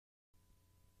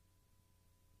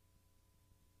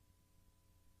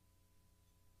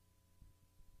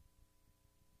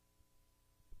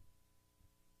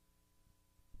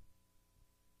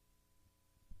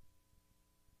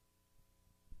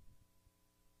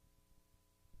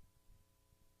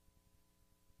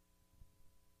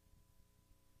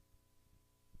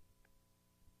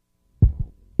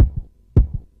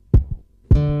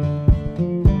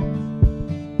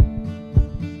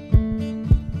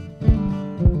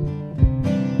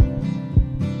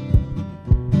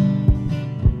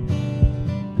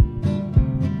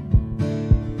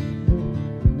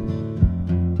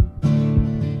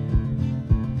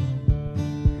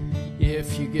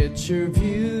your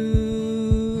views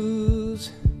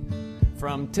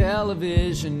from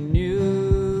television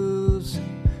news,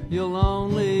 you'll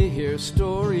only hear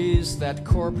stories that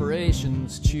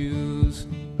corporations choose.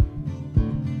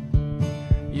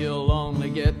 You'll only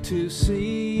get to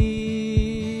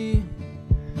see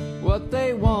what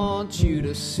they want you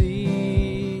to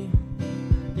see.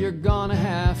 You're gonna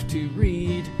have to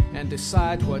read and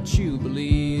decide what you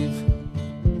believe.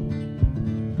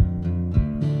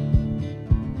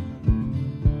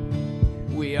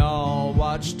 We all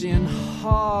watched in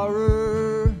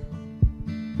horror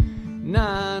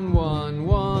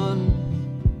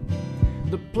 911.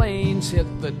 The planes hit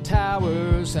the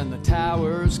towers and the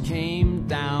towers came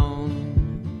down.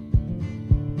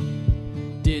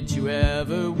 Did you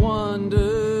ever wonder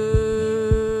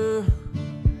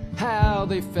how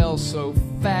they fell so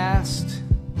fast?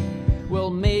 Well,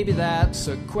 maybe that's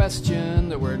a question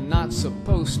that we're not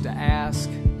supposed to ask.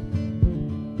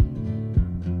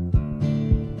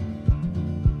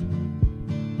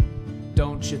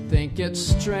 Don't you think it's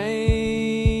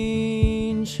strange?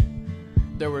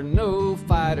 There were no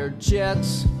fighter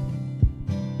jets.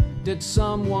 Did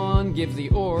someone give the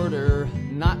order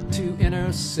not to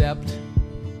intercept?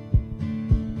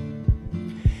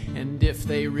 And if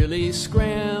they really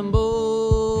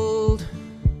scrambled,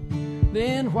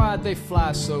 then why'd they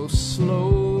fly so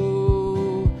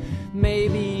slow?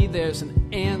 Maybe there's an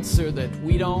answer that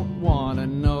we don't want to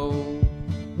know.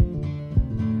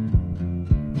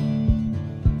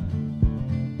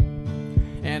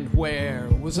 And where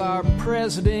was our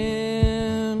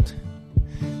president?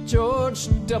 George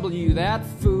W., that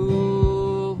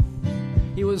fool.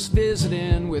 He was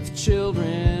visiting with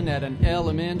children at an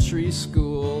elementary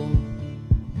school.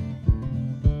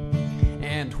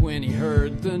 And when he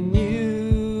heard the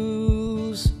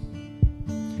news,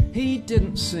 he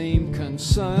didn't seem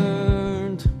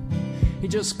concerned. He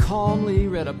just calmly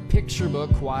read a picture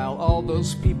book while all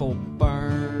those people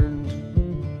burned.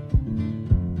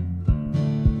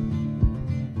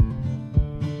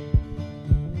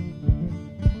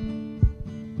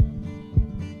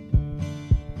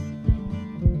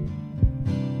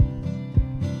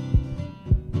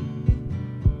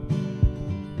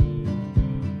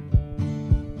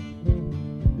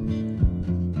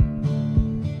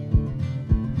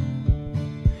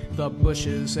 The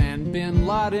Bushes and Bin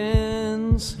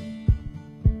Ladens.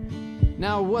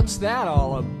 Now what's that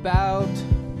all about?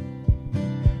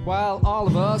 While all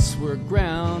of us were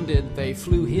grounded, they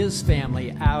flew his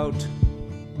family out.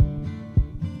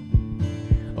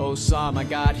 Osama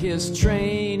got his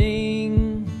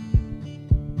training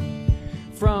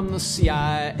from the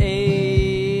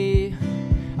CIA.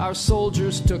 Our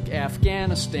soldiers took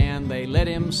Afghanistan, they let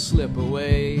him slip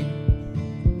away.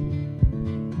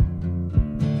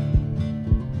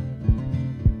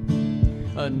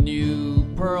 A new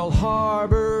Pearl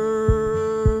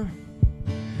Harbor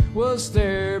was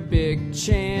their big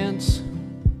chance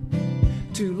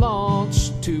to launch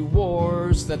two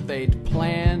wars that they'd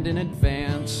planned in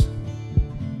advance.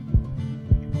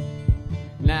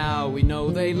 Now we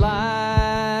know they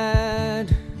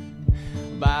lied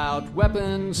about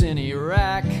weapons in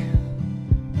Iraq.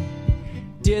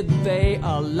 Did they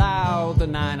allow the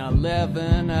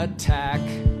 9/11 attack?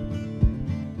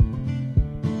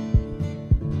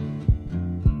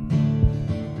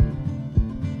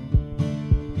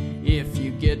 If you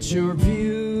get your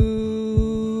views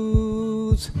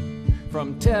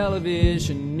from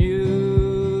television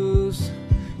news,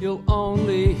 you'll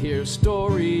only hear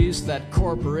stories that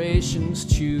corporations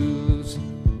choose.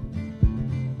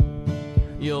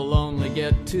 You'll only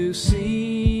get to see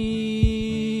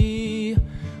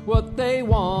what they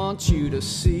want you to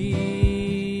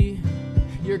see.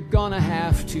 You're gonna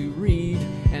have to read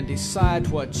and decide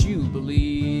what you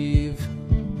believe.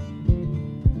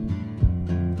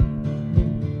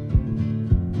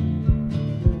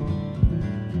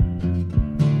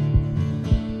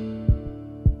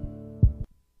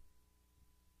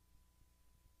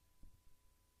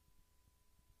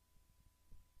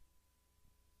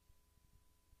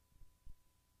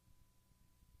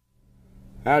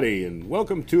 Howdy, and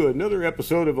welcome to another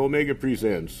episode of Omega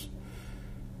Presents.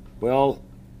 Well,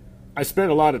 I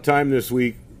spent a lot of time this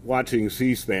week watching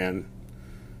C-SPAN,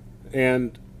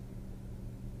 and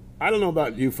I don't know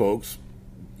about you folks.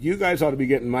 You guys ought to be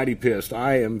getting mighty pissed.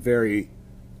 I am very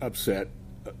upset.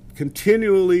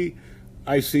 Continually,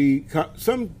 I see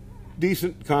some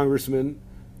decent congressmen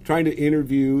trying to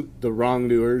interview the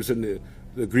wrongdoers and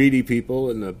the greedy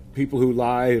people and the people who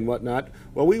lie and whatnot.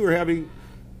 Well, we were having...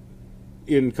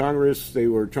 in Congress, they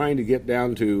were trying to get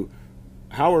down to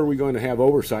how are we going to have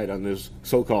oversight on this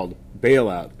so-called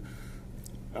bailout.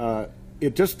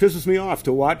 it just pisses me off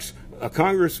to watch a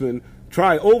congressman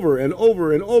try over and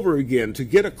over and over again to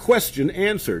get a question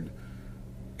answered,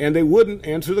 and they wouldn't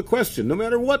answer the question, no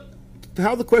matter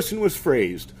how the question was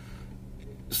phrased.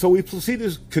 So we see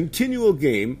this continual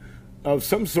game of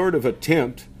some sort of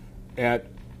attempt at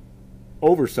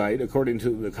oversight according to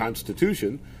the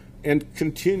Constitution, and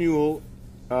continual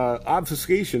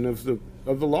obfuscation of the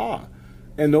law,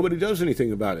 and nobody does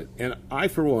anything about it. And I,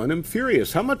 for one, am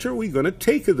furious. How much are we going to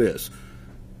take of this?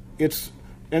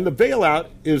 And the bailout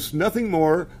is nothing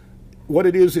more. What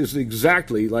it is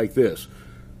exactly like this.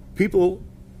 People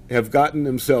have gotten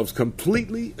themselves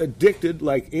completely addicted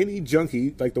like any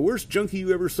junkie, like the worst junkie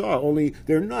you ever saw, only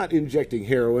they're not injecting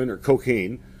heroin or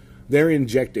cocaine. They're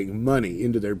injecting money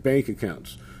into their bank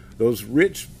accounts. Those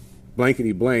rich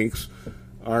blankety blanks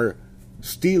are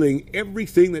stealing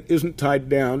everything that isn't tied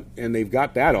down, and they've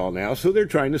got that all now, so they're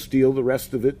trying to steal the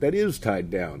rest of it that is tied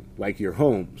down, like your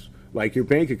homes, like your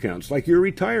bank accounts, like your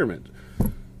retirement.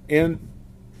 And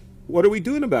what are we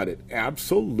doing about it?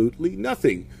 Absolutely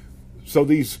nothing. So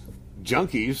these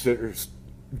junkies that are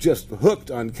just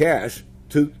hooked on cash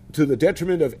to the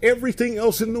detriment of everything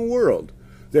else in the world,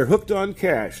 they're hooked on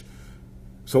cash.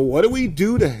 So what do we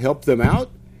do to help them out?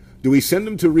 Do we send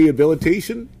them to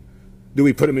rehabilitation? Do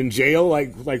we put them in jail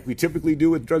like we typically do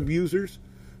with drug users,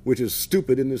 which is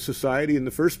stupid in this society in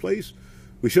the first place?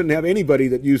 We shouldn't have anybody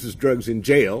that uses drugs in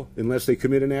jail unless they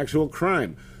commit an actual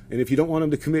crime. And if you don't want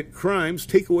them to commit crimes,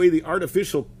 take away the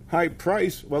artificial high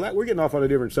price. Well, we're getting off on a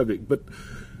different subject. But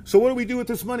so what do we do with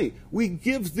this money? We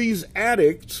give these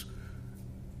addicts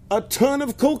a ton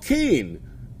of cocaine.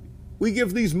 We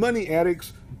give these money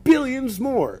addicts billions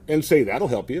more and say, that'll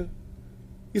help you.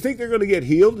 You think they're going to get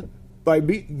healed by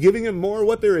giving them more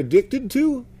what they're addicted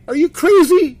to? Are you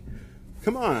crazy?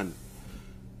 Come on.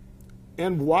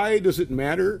 And why does it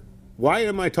matter? Why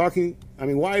am I talking? I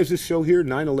mean, why is this show here?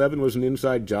 9/11 was an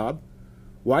inside job.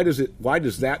 Why does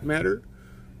that matter?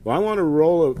 Well, I want to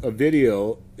roll a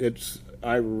video. It's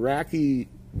Iraqi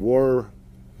war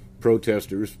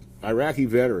protesters, Iraqi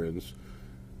veterans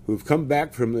who've come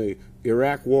back from the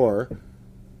Iraq war,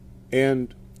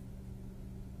 and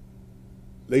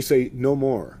they say, no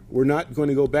more. We're not going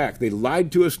to go back. They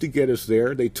lied to us to get us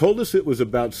there. They told us it was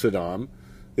about Saddam.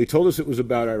 They told us it was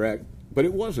about Iraq, but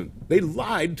it wasn't. They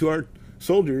lied to our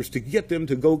soldiers to get them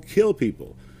to go kill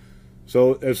people.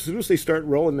 So as soon as they start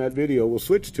rolling that video, we'll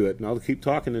switch to it, and I'll keep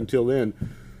talking until then.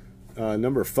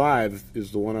 Number 5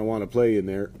 is the one I want to play in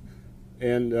there.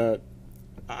 And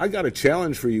I got a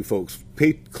challenge for you folks.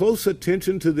 Pay close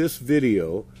attention to this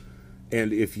video,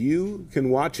 and if you can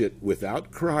watch it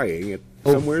without crying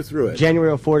somewhere through it.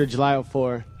 January 04 to July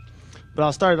 04. But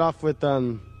I'll start it off with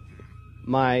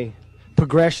my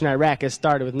progression in Iraq. It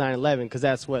started with 9/11 because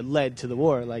that's what led to the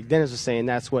war. Like Dennis was saying,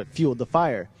 that's what fueled the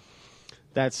fire.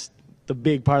 That's the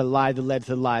big part of the lie that led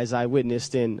to the lies I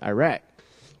witnessed in Iraq.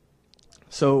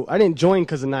 So I didn't join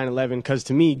because of 9/11, because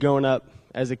to me, growing up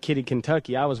as a kid in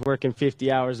Kentucky, I was working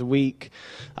 50 hours a week.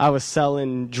 I was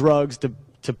selling drugs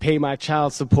to pay my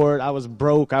child support. I was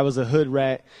broke. I was a hood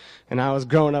rat. And I was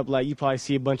growing up like you probably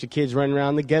see a bunch of kids running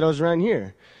around the ghettos around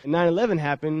here. And 9/11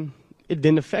 happened. It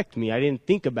didn't affect me. I didn't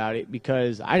think about it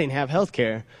because I didn't have health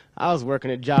care. I was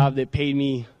working a job that paid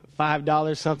me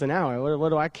 $5 something an hour. What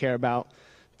do I care about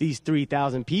these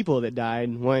 3,000 people that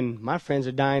died when my friends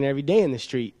are dying every day in the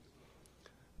street?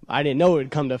 I didn't know it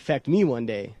would come to affect me one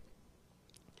day.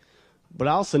 But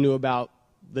I also knew about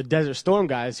the Desert Storm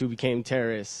guys who became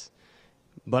terrorists.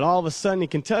 But all of a sudden in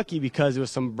Kentucky, because there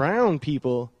was some brown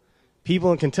people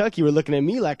in Kentucky were looking at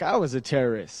me like I was a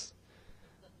terrorist.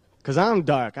 Because I'm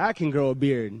dark. I can grow a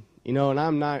beard, you know, and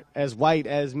I'm not as white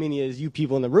as many as you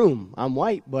people in the room. I'm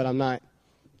white, but I'm not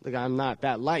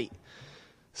that light.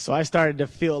 So I started to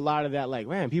feel a lot of that, like,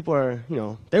 man, people are, you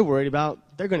know, they're worried about,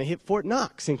 they're going to hit Fort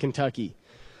Knox in Kentucky.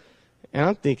 And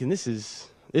I'm thinking, this is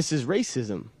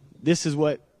racism. This is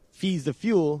what feeds the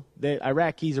fuel that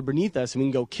Iraqis are beneath us and we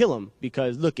can go kill them.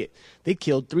 Because, look, they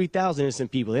killed 3,000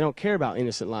 innocent people. They don't care about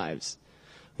innocent lives.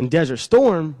 In Desert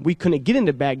Storm, we couldn't get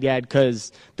into Baghdad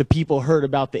because the people heard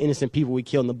about the innocent people we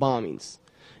killed in the bombings.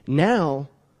 Now,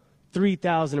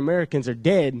 3,000 Americans are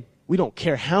dead. We don't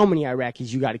care how many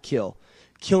Iraqis you got to kill.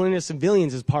 Killing the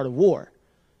civilians is part of war.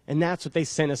 And that's what they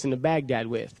sent us into Baghdad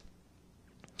with.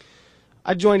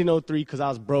 I joined in 03 because I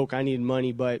was broke. I needed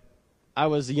money, but I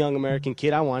was a young American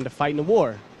kid. I wanted to fight in the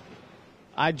war.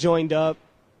 I joined up.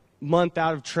 Month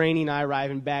out of training, I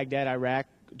arrive in Baghdad, Iraq,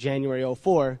 January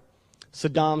 04.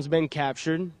 Saddam's been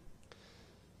captured.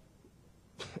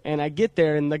 And I get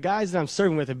there, and the guys that I'm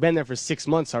serving with have been there for 6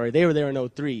 months already. They were there in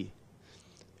 03.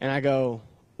 And I go,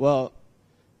 well,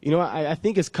 I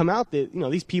think it's come out that,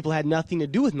 these people had nothing to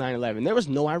do with 9/11. There was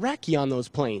no Iraqi on those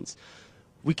planes.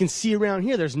 We can see around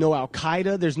here there's no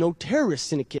Al-Qaeda, there's no terrorist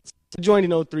syndicates. I joined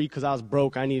in 03 because I was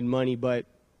broke, I needed money, but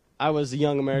I was a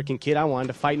young American kid. I wanted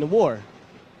to fight in the war.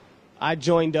 I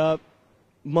joined up,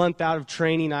 month out of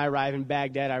training, I arrive in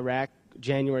Baghdad, Iraq,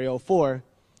 January 04.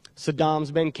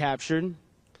 Saddam's been captured.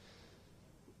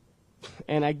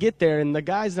 And I get there, and the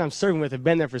guys that I'm serving with have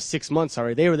been there for 6 months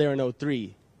already. They were there in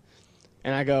 03.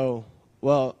 And I go,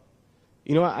 well,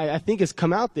 I think it's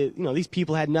come out that, these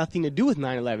people had nothing to do with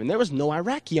 9/11. There was no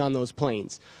Iraqi on those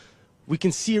planes. We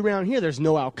can see around here there's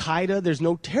no Al-Qaeda, there's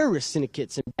no terrorist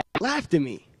syndicates. And they laughed at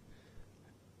me.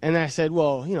 And I said,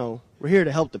 well, we're here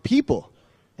to help the people.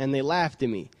 And they laughed at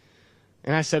me.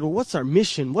 And I said, well, what's our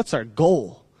mission? What's our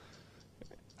goal?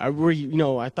 I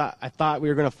thought we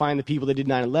were going to find the people that did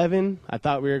 9/11. I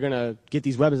thought we were going to get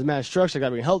these weapons of mass destruction. I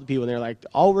thought we were going to help the people. And they're like,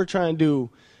 all we're trying to do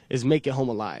is make it home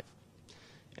alive.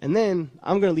 And then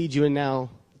I'm going to lead you in now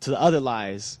to the other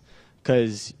lies,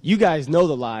 because you guys know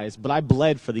the lies, but I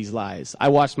bled for these lies. I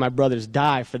watched my brothers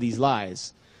die for these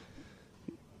lies.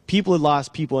 People had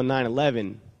lost people in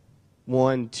 9/11.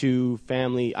 1, 2,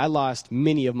 family. I lost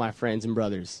many of my friends and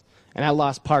brothers. And I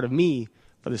lost part of me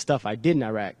for the stuff I did in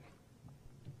Iraq.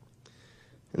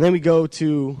 And then we go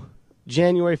to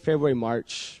January, February,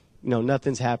 March.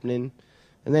 Nothing's happening.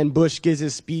 And then Bush gives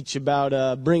his speech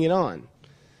about bring it on.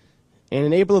 And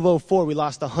in April of 04, we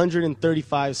lost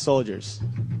 135 soldiers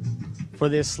for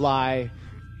this lie,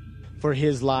 for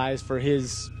his lies, for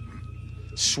his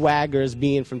swaggers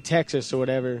being from Texas or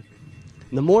whatever.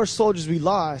 And the more soldiers we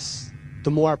lost,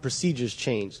 the more our procedures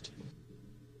changed,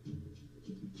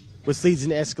 which leads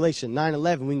into escalation.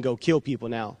 9/11, we can go kill people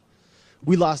now.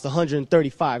 We lost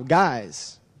 135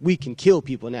 guys. We can kill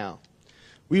people now.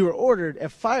 We were ordered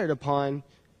and fired upon,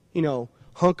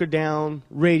 hunker down,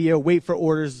 radio, wait for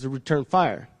orders to return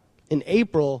fire. In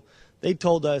April, they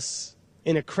told us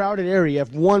in a crowded area,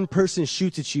 if one person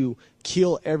shoots at you,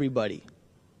 kill everybody.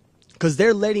 Because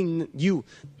they're letting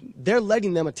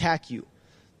them attack you.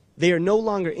 They are no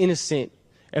longer innocent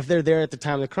if they're there at the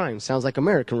time of the crime. Sounds like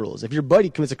American rules. If your buddy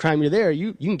commits a crime, you're there,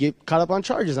 you can get caught up on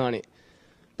charges on it.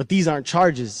 But these aren't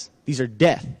charges. These are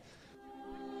death.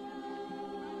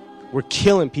 We're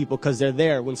killing people because they're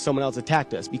there when someone else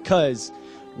attacked us. Because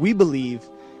we believe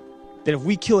that if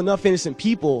we kill enough innocent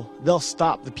people, they'll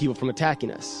stop the people from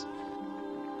attacking us.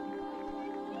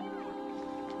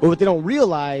 But what they don't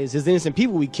realize is the innocent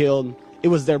people we killed, it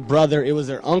was their brother, it was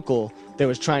their uncle that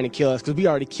was trying to kill us, because we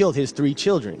already killed his 3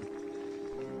 children.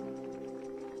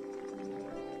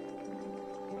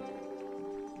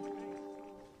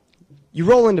 You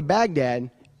roll into Baghdad,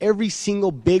 every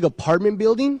single big apartment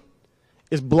building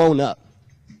is blown up.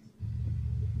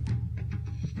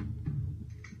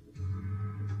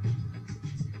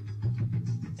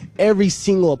 Every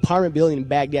single apartment building in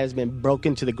Baghdad has been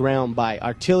broken to the ground by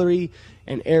artillery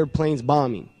and airplanes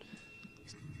bombing.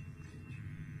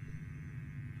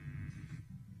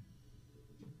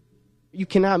 You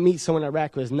cannot meet someone in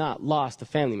Iraq who has not lost a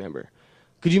family member.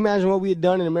 Could you imagine what we had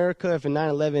done in America if in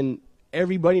 9/11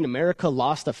 everybody in America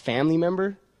lost a family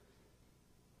member?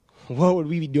 What would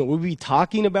we be doing? Would we be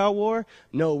talking about war?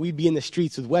 No, we'd be in the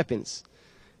streets with weapons.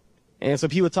 And so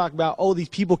people talk about, oh, these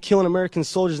people killing American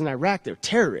soldiers in Iraq, they're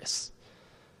terrorists.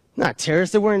 Not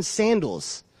terrorists, they're wearing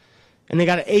sandals. And they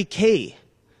got an AK.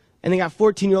 And they got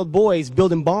 14-year-old boys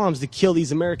building bombs to kill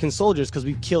these American soldiers because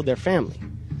we've killed their family.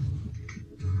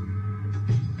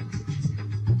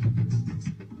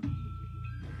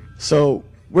 So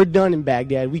we're done in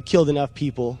Baghdad. We killed enough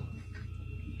people.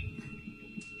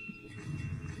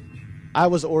 I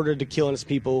was ordered to kill innocent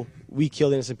people. We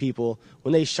killed innocent people.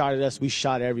 When they shot at us, we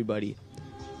shot at everybody.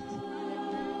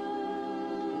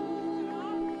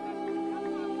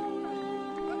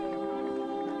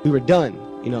 We were done,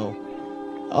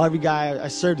 Every guy I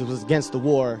served with was against the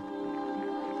war.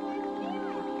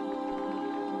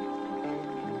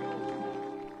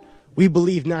 We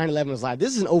believed 9/11 was a lie.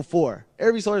 This is in 04.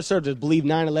 Every soldier served us believed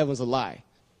 9/11 was a lie.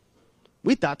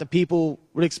 We thought the people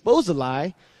would expose the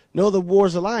lie, know the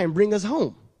war's a lie, and bring us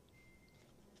home.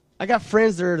 I got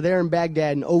friends that are there in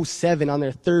Baghdad in 07 on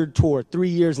their 3rd tour, 3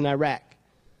 years in Iraq.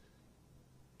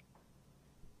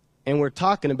 And we're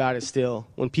talking about it still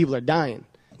when people are dying.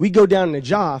 We go down to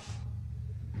Najaf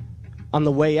on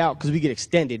the way out because we get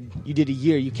extended. You did a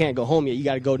year, you can't go home yet, you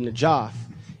got to go to Najaf.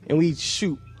 And we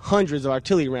shoot hundreds of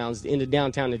artillery rounds into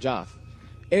downtown Najaf.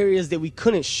 Areas that we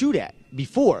couldn't shoot at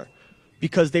before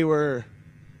because they were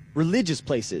religious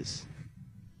places.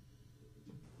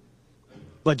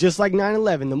 But just like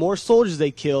 9/11, the more soldiers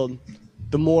they killed,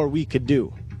 the more we could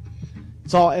do.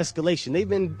 It's all escalation. They've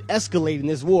been escalating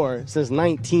this war since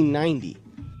 1990.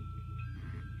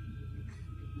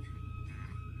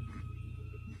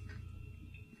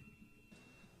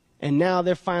 And now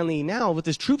they're finally, now with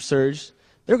this troop surge,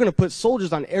 they're going to put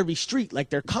soldiers on every street like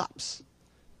they're cops.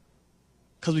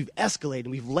 Because we've escalated.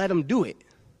 We've let them do it.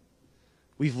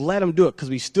 We've let them do it because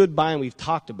we stood by and we've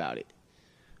talked about it.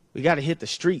 We got to hit the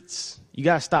streets. You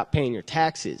got to stop paying your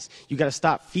taxes. You got to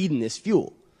stop feeding this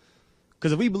fuel.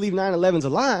 Because if we believe 9/11's a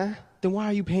lie, then why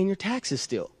are you paying your taxes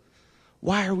still?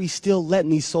 Why are we still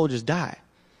letting these soldiers die?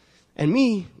 And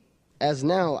me, as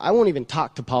now, I won't even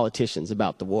talk to politicians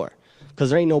about the war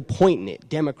because there ain't no point in it.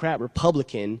 Democrat,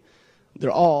 Republican, they're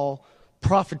all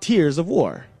profiteers of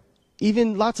war.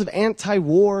 Even lots of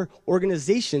anti-war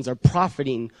organizations are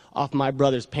profiting off my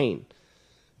brother's pain.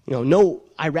 You know, no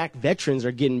Iraq veterans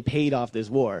are getting paid off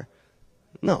this war.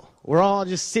 No, we're all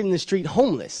just sitting in the street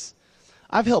homeless.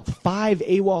 I've helped 5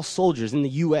 AWOL soldiers in the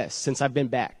U.S. since I've been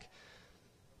back.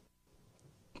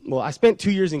 Well, I spent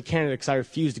 2 years in Canada because I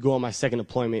refused to go on my second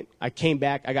deployment. I came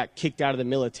back, I got kicked out of the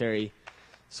military.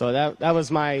 So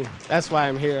that's why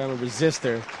I'm here. I'm a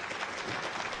resistor.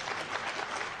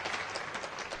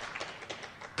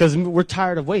 Because we're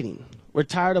tired of waiting. We're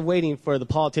tired of waiting for the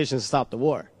politicians to stop the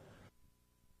war.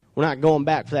 We're not going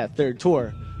back for that third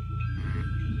tour.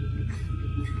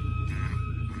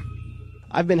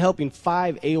 I've been helping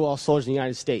 5 AWOL soldiers in the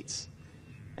United States,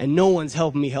 and no one's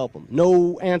helping me help them.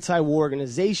 No anti-war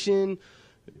organization,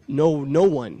 no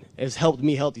one has helped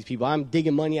me help these people. I'm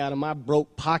digging money out of my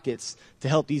broke pockets to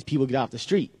help these people get off the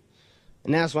street.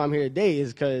 And that's why I'm here today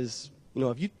is because, you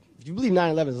know, if you believe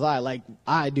 9/11 is a lie like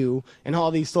I do, and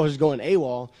all these soldiers going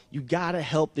AWOL, you got to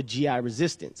help the GI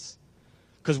resistance.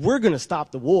 Because we're going to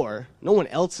stop the war. No one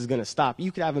else is going to stop.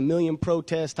 You could have 1 million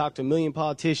protests, talk to 1 million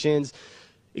politicians,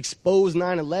 expose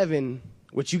 9/11,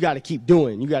 which you got to keep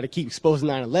doing. You got to keep exposing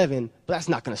 9/11, but that's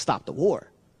not going to stop the war.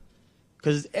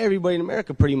 Because everybody in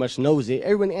America pretty much knows it.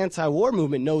 Everyone in the anti-war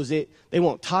movement knows it. They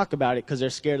won't talk about it because they're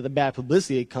scared of the bad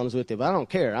publicity that comes with it. But I don't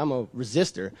care. I'm a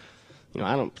resistor. You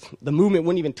know, the movement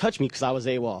wouldn't even touch me because I was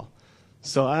AWOL.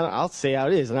 So I'll say how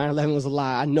it is. 9/11 was a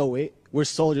lie. I know it. We're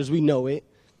soldiers. We know it.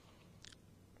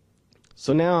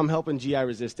 So now I'm helping GI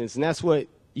resistance, and that's what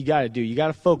you got to do. You got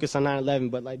to focus on 9/11,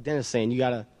 but like Dennis saying, you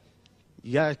got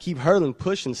to keep hurling,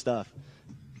 pushing stuff.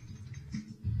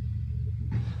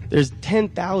 There's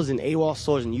 10,000 AWOL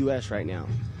soldiers in the U.S. right now.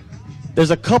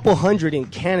 There's a couple hundred in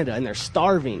Canada, and they're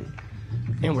starving,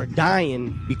 and we're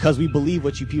dying because we believe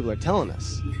what you people are telling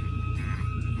us.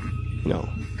 You know,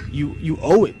 you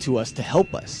owe it to us to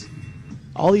help us.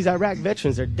 All these Iraq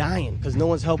veterans are dying because no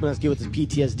one's helping us get with this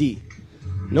PTSD.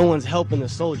 No one's helping the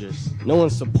soldiers. No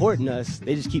one's supporting us.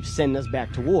 They just keep sending us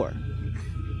back to war.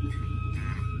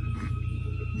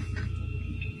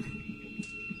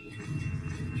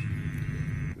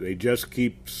 They just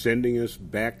keep sending us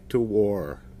back to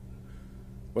war.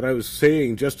 What I was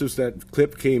saying just as that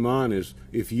clip came on is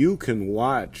if you can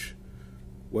watch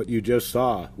what you just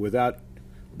saw without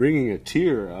bringing a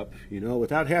tear up, you know,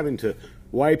 without having to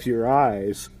wipe your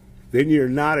eyes, then you're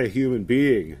not a human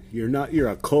being. You're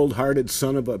a cold-hearted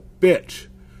son of a bitch.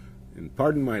 And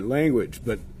pardon my language,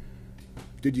 but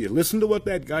did you listen to what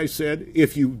that guy said?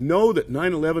 If you know that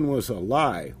 9/11 was a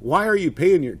lie, why are you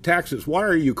paying your taxes? Why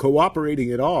are you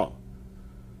cooperating at all?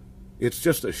 It's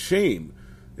just a shame.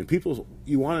 And people,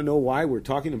 you want to know why we're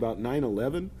talking about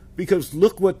 9/11? Because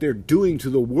look what they're doing to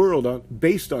the world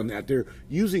based on that. They're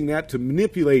using that to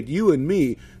manipulate you and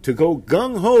me to go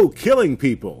gung-ho killing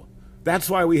people.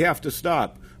 That's why we have to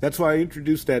stop. That's why I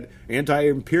introduced that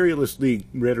anti-imperialist league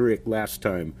rhetoric last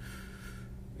time.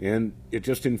 And it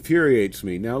just infuriates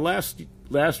me. Now, last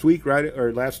week,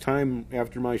 last time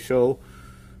after my show,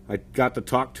 I got to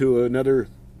talk to another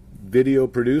video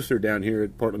producer down here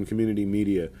at Portland Community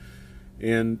Media.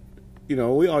 And, you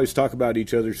know, we always talk about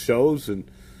each other's shows, and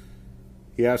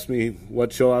he asked me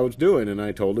what show I was doing, and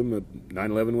I told him that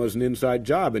 9/11 was an inside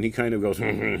job, and he kind of goes,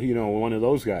 you know, one of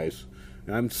those guys.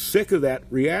 And I'm sick of that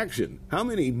reaction. How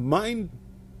many mind-bent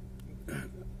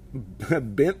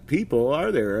people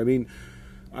are there? I mean,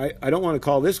 I don't want to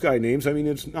call this guy names. I mean,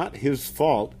 it's not his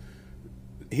fault.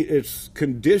 It's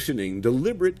conditioning,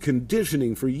 deliberate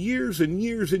conditioning for years and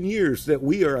years and years that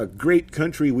we are a great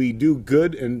country, we do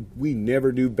good, and we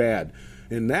never do bad.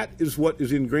 And that is what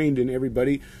is ingrained in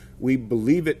everybody. We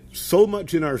believe it so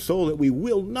much in our soul that we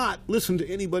will not listen to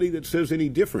anybody that says any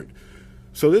different.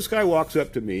 So this guy walks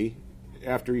up to me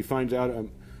after he finds out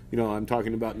I'm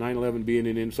talking about 9/11 being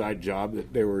an inside job,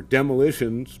 that there were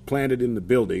demolitions planted in the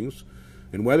buildings,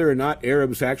 and whether or not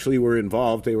Arabs actually were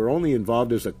involved, they were only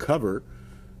involved as a cover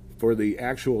for the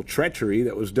actual treachery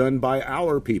that was done by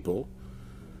our people.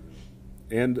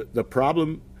 And the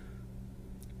problem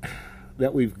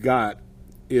that we've got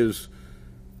is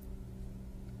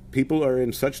people are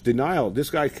in such denial. This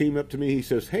guy came up to me, he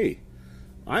says, "Hey,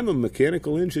 I'm a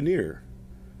mechanical engineer,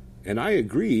 and I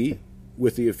agree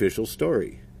with the official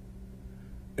story."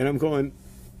 And I'm going,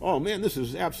 oh man, this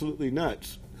is absolutely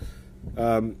nuts.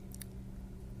 An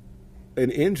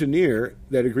engineer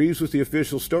that agrees with the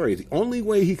official story. The only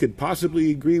way he could possibly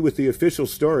agree with the official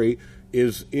story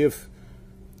is if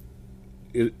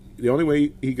he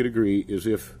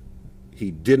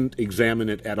didn't examine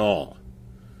it at all.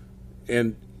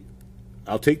 And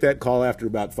I'll take that call after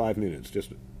about 5 minutes.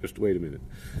 Just wait a minute.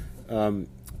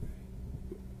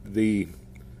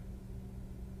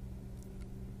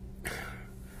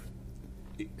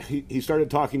 He started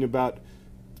talking about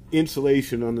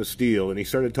insulation on the steel, and he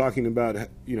started talking about,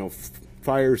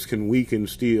 fires can weaken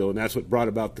steel, and that's what brought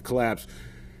about the collapse.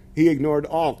 He ignored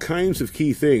all kinds of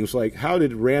key things, like how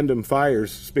did random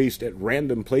fires spaced at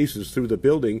random places through the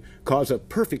building cause a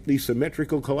perfectly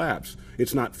symmetrical collapse?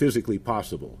 It's not physically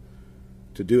possible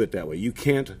to do it that way. You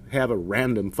can't have a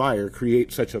random fire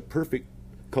create such a perfect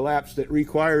collapse that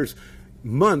requires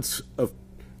months of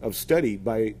study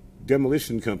by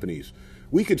demolition companies.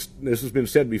 This has been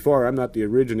said before, I'm not the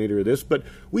originator of this, but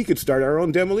we could start our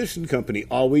own demolition company.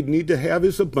 All we'd need to have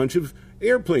is a bunch of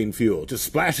airplane fuel. Just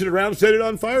splash it around, set it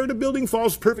on fire, and the building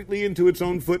falls perfectly into its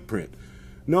own footprint.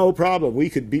 No problem. We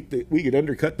could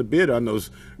undercut the bid on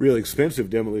those real expensive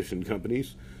demolition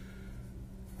companies.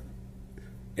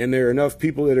 And there are enough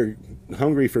people that are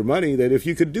hungry for money that if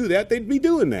you could do that, they'd be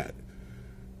doing that.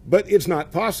 But it's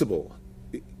not possible.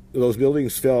 Those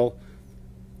buildings fell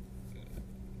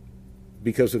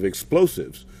because of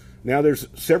explosives. Now, there's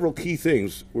several key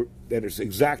things that is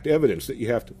exact evidence that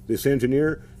you have to. This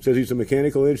engineer says he's a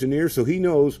mechanical engineer, so he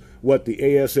knows what the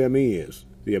ASME is,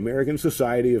 the American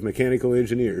Society of Mechanical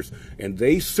Engineers, and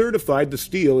they certified the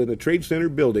steel in the Trade Center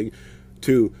building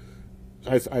to,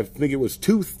 I think it was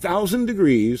 2,000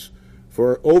 degrees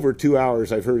for over 2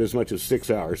 hours. I've heard as much as 6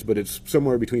 hours, but it's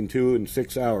somewhere between 2 and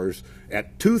 6 hours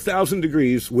at 2,000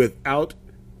 degrees without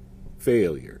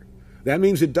failure. That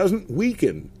means it doesn't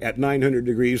weaken at 900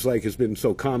 degrees like has been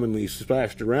so commonly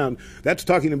splashed around. That's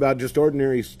talking about just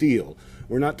ordinary steel.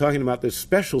 We're not talking about this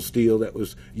special steel that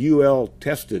was UL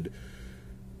tested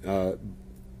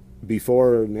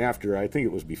before and after. I think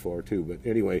it was before too, but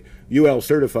anyway, UL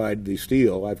certified the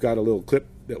steel. I've got a little clip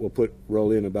that we'll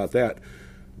roll in about that.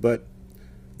 But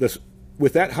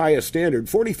with that highest standard,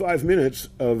 45 minutes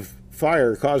of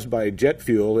fire caused by jet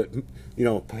fuel that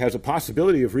has a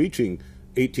possibility of reaching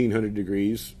 1,800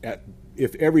 degrees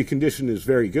if every condition is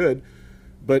very good.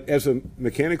 But as a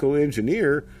mechanical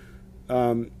engineer,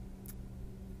 I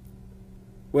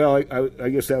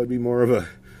guess that would be more of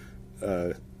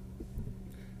a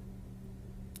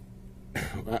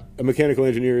mechanical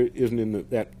engineer isn't in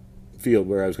that field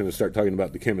where I was going to start talking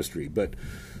about the chemistry. But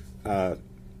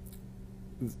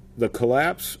the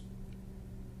collapse,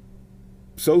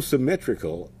 so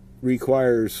symmetrical,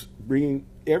 requires bringing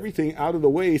everything out of the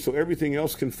way so everything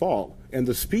else can fall. And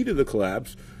the speed of the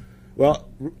collapse, well,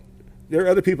 there are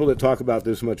other people that talk about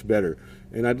this much better.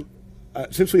 And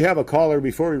since we have a caller,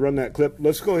 before we run that clip,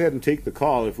 let's go ahead and take the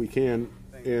call if we can.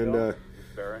 Thank you, Bill.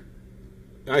 Barrett.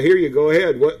 I hear you. Go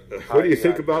ahead. What do you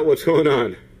think about what's going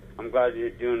on? I'm glad you're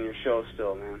doing your show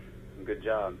still, man. Good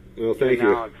job. Well, thank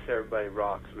you. Alex, everybody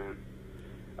rocks, man.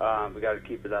 We got to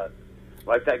keep it up.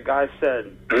 Like that guy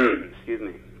said, excuse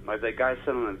me, like that guy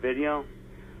said on the video,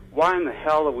 why in the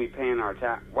hell are we paying our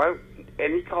tax? Why?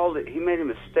 And he made a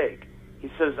mistake.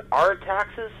 He says, our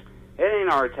taxes? It ain't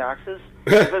our taxes.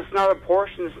 If it's not a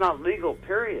portion, it's not legal,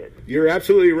 period. You're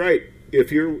absolutely right.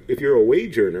 If you're a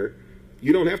wage earner,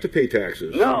 you don't have to pay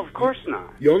taxes. No, of course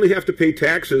not. You only have to pay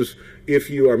taxes if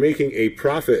you are making a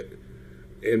profit.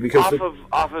 And because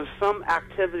off of some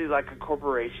activity like a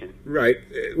corporation. Right.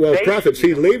 Well, profit.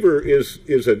 See, labor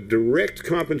is a direct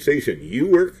compensation. You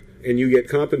work and you get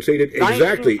compensated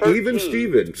exactly, even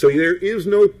Steven. So there is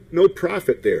no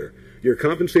profit there. You're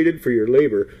compensated for your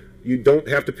labor. You don't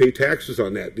have to pay taxes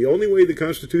on that. The only way the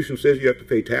Constitution says you have to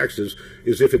pay taxes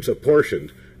is if it's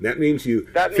apportioned. That means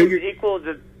equal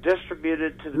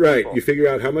distributed to the right. people. You figure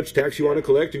out how much tax you want to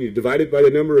collect and you divide it by the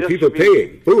number of people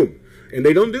paying. Boom. And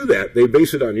they don't do that. They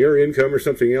base it on your income or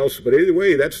something else. But either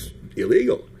way, that's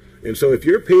illegal. And so if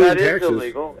you're paying taxes, that is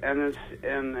illegal, and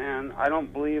I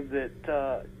don't believe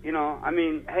that. I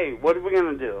mean, hey, what are we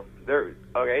going to do?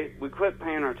 We quit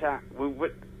paying our tax.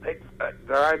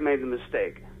 I made a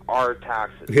mistake. Our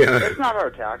taxes. Yeah. It's not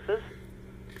our taxes.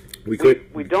 We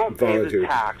don't pay the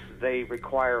tax. They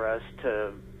require us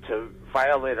to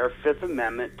violate our Fifth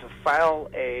Amendment, to file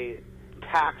a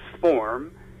tax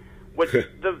form, which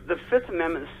the Fifth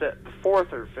Amendment said, the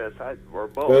Fourth or Fifth, or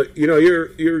both. Well, you know,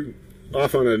 you're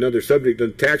off on another subject. The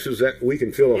taxes, that we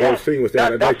can fill a whole thing with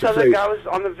that. I'd like to say, the guy was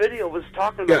on the video was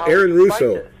talking about. Yeah, Aaron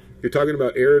Russo. You're talking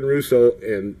about Aaron Russo,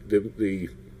 and the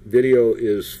video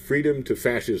is Freedom to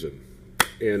Fascism.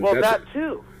 And well, that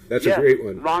too. That's a great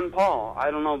one. Ron Paul.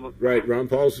 I don't know. But right, Ron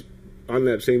Paul's on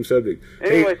that same subject.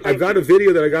 Anyway, hey, I've got a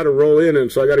video that I got to roll in,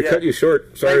 and so I got to cut you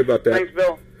short. Sorry about that. Thanks,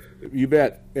 Bill. You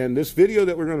bet. And this video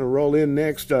that we're going to roll in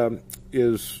next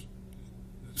is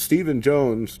Stephen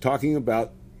Jones talking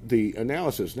about the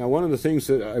analysis. Now, one of the things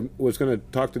that I was going to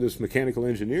talk to this mechanical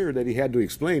engineer that he had to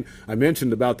explain, I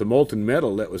mentioned about the molten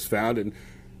metal that was found, and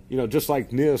you know, just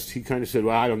like NIST, he kind of said,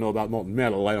 well, I don't know about molten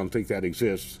metal. I don't think that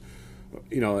exists.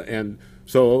 You know, and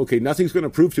so, okay, nothing's going to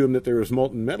prove to him that there was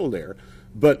molten metal there.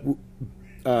 But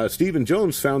Stephen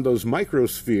Jones found those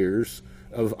microspheres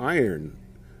of iron,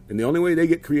 and the only way they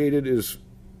get created is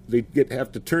they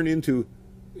have to turn into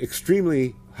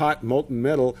extremely hot molten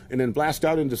metal and then blast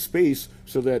out into space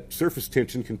so that surface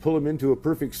tension can pull them into a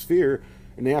perfect sphere,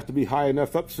 and they have to be high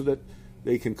enough up so that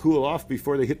they can cool off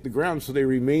before they hit the ground so they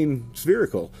remain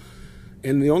spherical.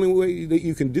 And the only way that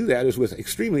you can do that is with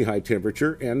extremely high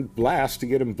temperature and blast to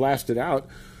get them blasted out,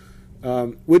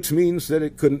 which means that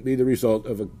it couldn't be the result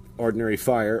of an ordinary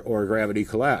fire or a gravity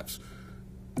collapse.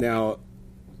 Now,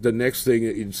 the next thing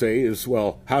that you'd say is,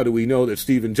 well, how do we know that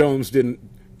Stephen Jones didn't,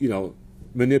 you know,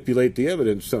 manipulate the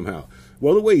evidence somehow?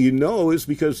 Well, the way you know is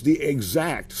because the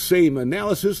exact same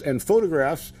analysis and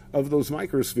photographs of those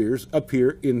microspheres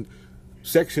appear in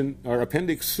section or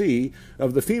Appendix C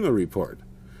of the FEMA report.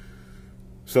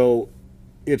 So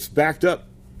it's backed up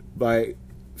by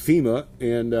FEMA,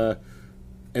 and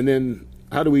then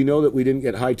how do we know that we didn't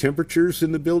get high temperatures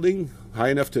in the building, high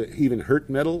enough to even hurt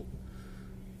metal?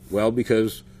 Well,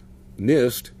 because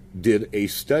NIST did a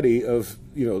study of,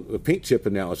 you know, a paint chip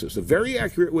analysis, a very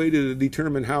accurate way to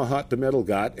determine how hot the metal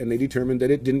got, and they determined that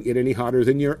it didn't get any hotter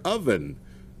than your oven,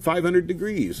 500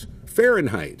 degrees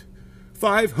Fahrenheit.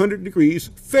 500 degrees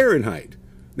Fahrenheit.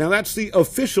 Now, that's the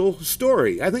official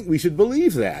story. I think we should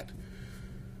believe that.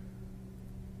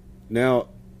 Now,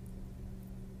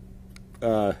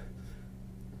 the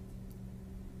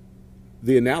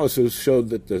analysis showed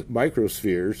that the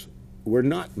microspheres were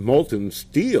not molten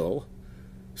steel.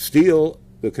 Steel,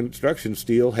 the construction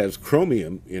steel, has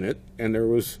chromium in it, and there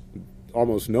was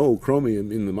almost no chromium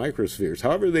in the microspheres.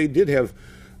 However, they did have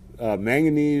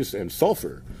manganese and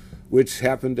sulfur, which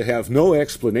happened to have no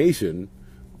explanation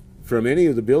from any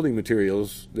of the building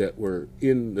materials that were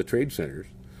in the trade centers.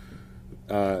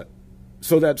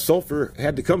 So that sulfur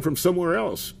had to come from somewhere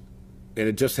else. And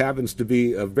it just happens to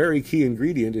be a very key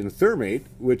ingredient in thermate,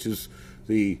 which is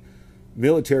the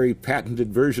military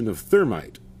patented version of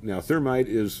thermite. Now, thermite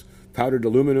is powdered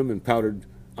aluminum and powdered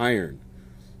iron.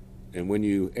 And when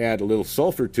you add a little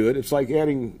sulfur to it, it's like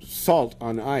adding salt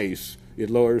on ice. It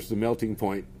lowers the melting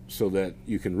point so that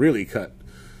you can really cut.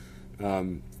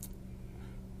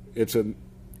 It's a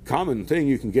common thing.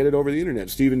 You can get it over the internet.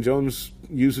 Stephen Jones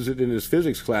uses it in his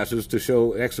physics classes to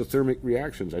show exothermic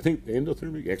reactions. I think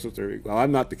endothermic, exothermic. Well,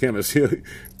 I'm not the chemist. You'll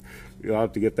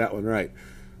have to get that one right.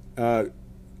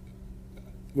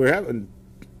 We're having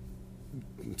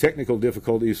technical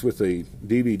difficulties with the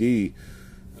DVD.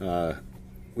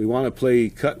 We want to play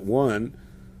cut one.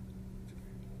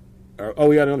 Oh,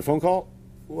 we got another phone call?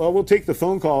 Well, we'll take the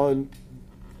phone call, and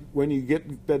when you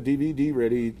get that DVD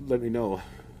ready, let me know.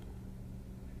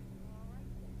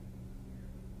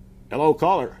 Hello,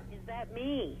 caller. Is that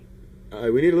me?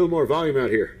 We need a little more volume out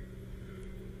here.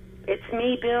 It's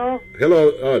me, Bill.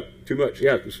 Hello. Too much.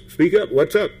 Yeah, speak up.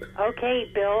 What's up? Okay,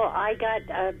 Bill.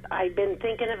 I've been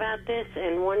thinking about this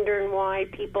and wondering why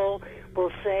people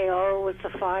will say, "Oh, it's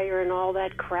a fire" and all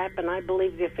that crap, and I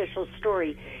believe the official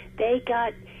story. They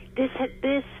got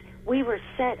this. We were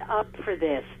set up for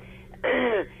this.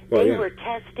 They were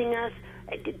testing us.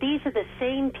 These are the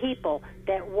same people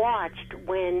that watched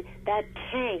when that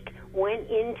tank went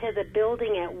into the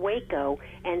building at Waco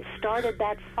and started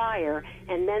that fire,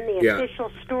 and then the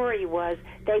official story was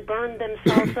they burned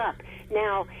themselves up.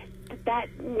 Now, that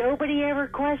nobody ever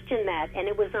questioned that, and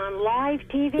it was on live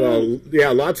TV. Well, yeah,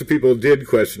 lots of people did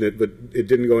question it, but it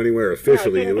didn't go anywhere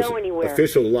officially. No, it didn't go anywhere.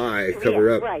 Official lie, cover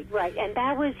up. Right. And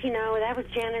that was, that was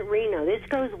Janet Reno. This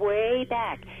goes way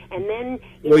back. And then,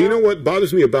 you know what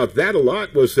bothers me about that a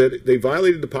lot was that they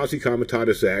violated the Posse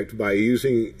Comitatus Act by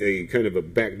using a kind of a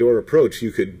backdoor approach.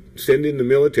 You could send in the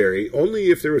military only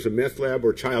if there was a meth lab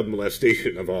or child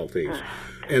molestation, of all things.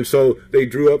 And so they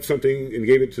drew up something and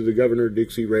gave it to the governor,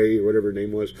 Dixie Ray, or whatever her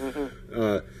name was.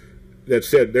 that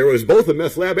said there was both a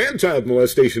meth lab and child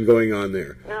molestation going on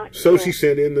there. So she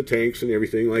sent in the tanks and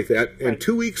everything like that. And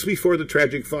 2 weeks before the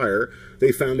tragic fire,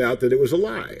 they found out that it was a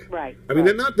lie. Right. I mean,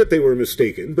 not that they were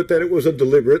mistaken, but that it was a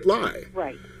deliberate lie.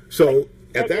 Right. So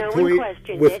at that point,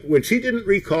 when she didn't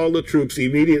recall the troops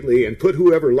immediately and put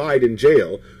whoever lied in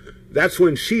jail, that's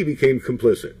when she became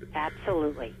complicit.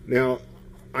 Absolutely. Now,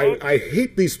 I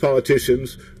hate these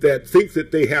politicians that think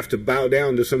that they have to bow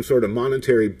down to some sort of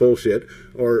monetary bullshit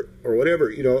or whatever.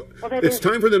 You know, it's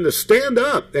time for them to stand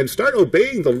up and start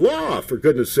obeying the law, for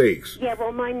goodness sakes. Yeah,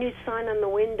 well, my new sign on the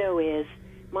window is,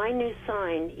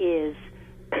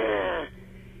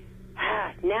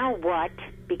 now what?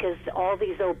 Because all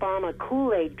these Obama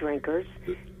Kool-Aid drinkers...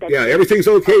 Yeah, everything's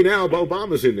okay now.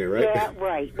 Obama's in there, right? Yeah,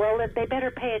 right. Well, they better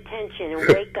pay attention and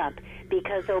wake up,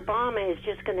 because Obama is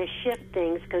just going to shift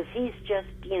things, because he's just,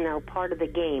 part of the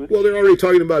game. Well, they're already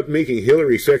talking about making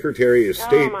Hillary Secretary of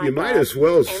State. You might as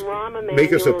well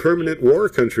make us a permanent war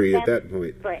country at that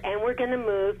point. Right, and we're going to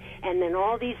move, and then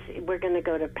we're going to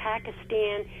go to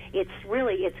Pakistan. It's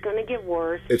going to get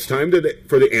worse. It's time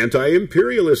for the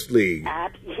Anti-Imperialist League.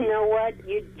 You know what?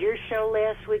 Your show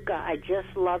last week, I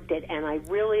just loved it, and I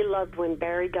really loved when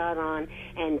Barry got on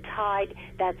and tied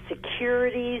that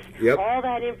securities, all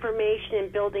that information in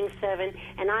Building 7,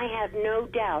 and I have no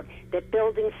doubt that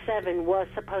Building 7 was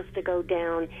supposed to go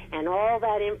down, and all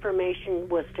that information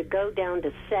was to go down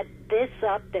to set this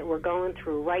up that we're going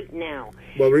through right now.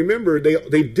 Well, remember,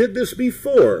 they did this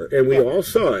before, and we all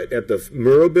saw it at the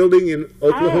Murrah Building in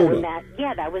Oklahoma.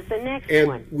 That was the next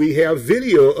one. And we have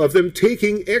video of them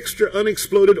taking extra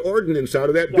unexploded ordnance out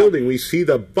of that building. We see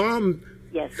the bomb.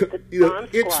 Yes, the bomb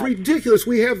it's squad. Ridiculous.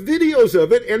 We have videos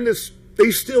of it, and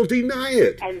they still deny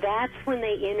it. And that's when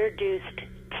they introduced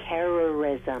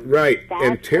terrorism. Right, that's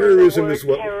and terrorism when is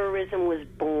what terrorism was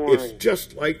born. It's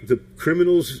just like the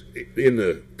criminals in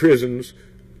the prisons.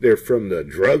 They're from the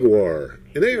drug war,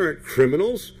 and they aren't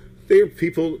criminals. They're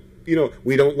people.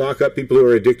 We don't lock up people who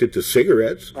are addicted to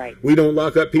cigarettes. Right. We don't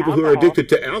lock up people who are addicted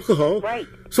to alcohol. Right.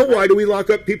 So why do we lock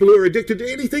up people who are addicted to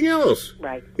anything else?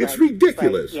 Right. It's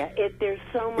ridiculous. Right. Yeah. There's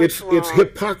so much wrong. It's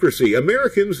hypocrisy.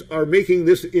 Americans are making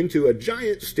this into a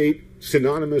giant state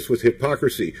synonymous with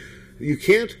hypocrisy. You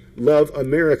can't love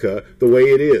America the way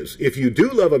it is. If you do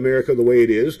love America the way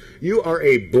it is, you are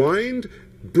a blind,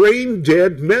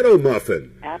 brain-dead meadow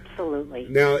muffin. Absolutely.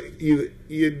 Now,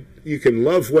 you can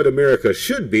love what America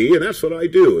should be, and that's what I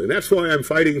do. And that's why I'm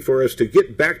fighting for us to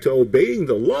get back to obeying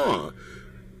the law.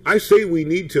 I say we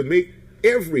need to make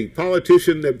every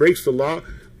politician that breaks the law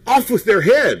off with their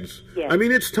heads. Yes. I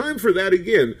mean, it's time for that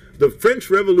again. The French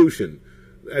Revolution.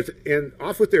 And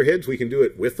off with their heads, we can do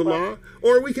it with the law,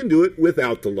 or we can do it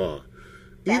without the law.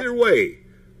 Either way,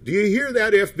 do you hear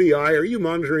that, FBI? Are you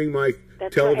monitoring my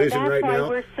television right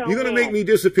now? You're going to make me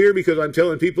disappear because I'm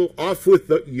telling people off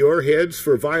with your heads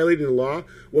for violating the law?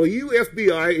 Well, you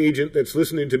FBI agent that's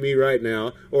listening to me right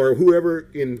now, or whoever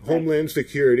in Homeland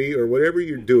Security or whatever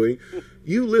you're doing,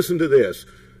 you listen to this.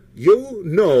 You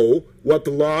know what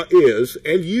the law is,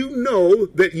 and you know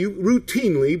that you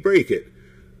routinely break it.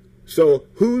 So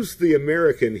who's the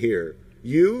American here?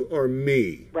 You or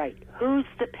me? Right. Who's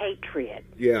the patriot?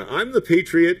 Yeah, I'm the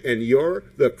patriot, and you're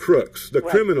the crooks, the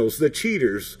criminals, the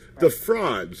cheaters, the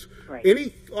frauds. Right.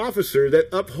 Any officer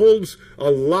that upholds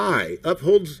a lie,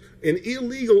 upholds an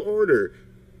illegal order,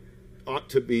 ought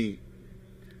to be,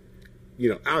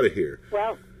 out of here.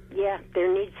 Well, yeah,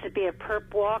 there needs to be a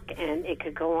perp walk, and it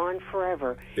could go on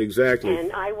forever. Exactly.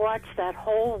 And I watched that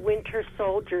whole Winter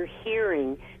Soldier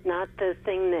hearing, not the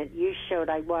thing that you showed.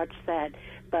 I watched that.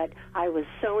 But I was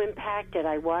so impacted.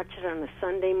 I watched it on a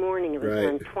Sunday morning. It was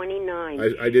on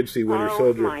 29. I did see Winter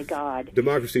Soldier. Oh, my God.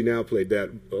 Democracy Now! Played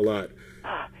that a lot.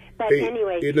 But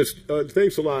anyway,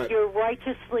 thanks a lot. You're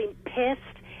righteously pissed,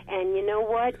 and you know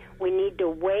what? We need to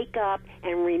wake up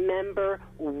and remember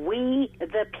we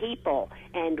the people,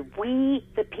 and we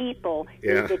the people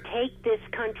need to take this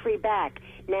country back.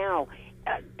 Now,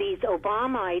 these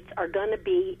Obamites are going to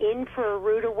be in for a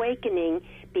rude awakening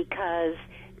because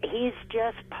he's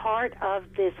just part of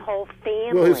this whole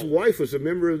family. Well, his wife was a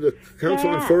member of the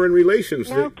Council on Foreign Relations,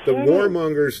 the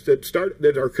warmongers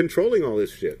that are controlling all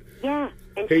this shit. Yeah,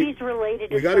 and she's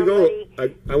related to we got to go.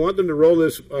 I want them to roll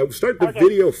this. Start the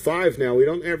video 5 now. We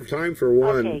don't have time for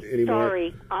 1 anymore.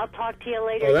 Sorry. I'll talk to you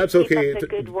later. Oh, that's Keep okay. up the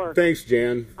good work. Thanks,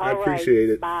 Jan. I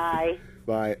appreciate it. Bye.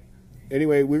 Bye.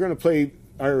 Anyway, we're going to play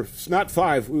not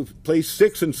 5. We'll play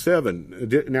 6 and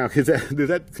 7. Now, is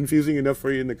that confusing enough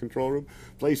for you in the control room?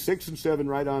 Play 6 and 7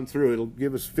 right on through. It'll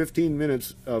give us 15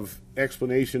 minutes of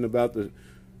explanation about the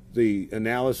the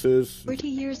analysis. 40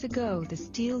 years ago, the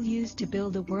steel used to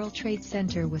build the World Trade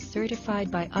Center was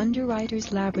certified by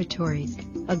Underwriters Laboratories,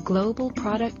 a global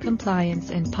product compliance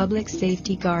and public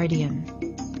safety guardian.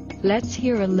 Let's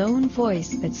hear a lone voice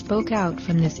that spoke out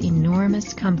from this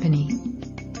enormous company.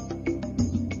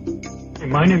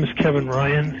 My name is Kevin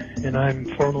Ryan, and I'm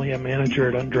formerly a manager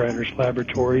at Underwriters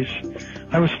Laboratories.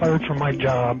 I was fired from my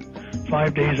job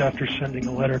 5 days after sending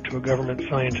a letter to a government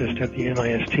scientist at the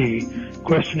NIST,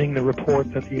 questioning the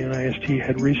report that the NIST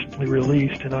had recently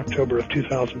released in October of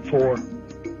 2004.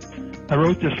 I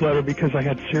wrote this letter because I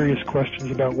had serious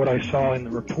questions about what I saw in the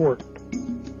report.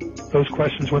 Those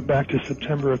questions went back to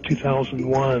September of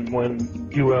 2001 when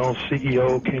UL's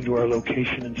CEO came to our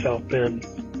location in South Bend.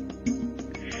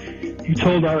 He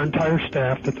told our entire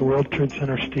staff that the World Trade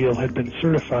Center steel had been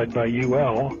certified by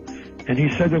UL, and he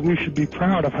said that we should be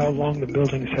proud of how long the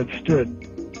buildings had stood.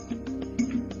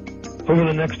 Over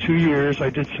the next 2 years, I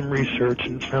did some research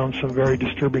and found some very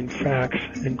disturbing facts,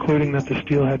 including that the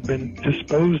steel had been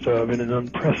disposed of in an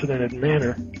unprecedented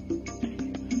manner.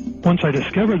 Once I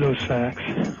discovered those facts,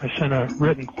 I sent a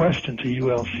written question to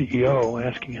UL CEO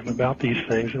asking him about these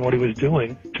things and what he was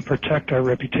doing to protect our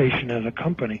reputation as a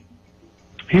company.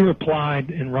 He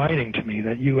replied in writing to me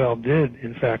that UL did,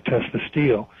 in fact, test the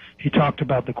steel. He talked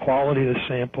about the quality of the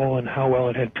sample and how well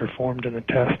it had performed in the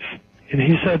tests. And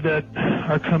he said that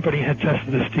our company had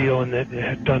tested the steel and that it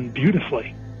had done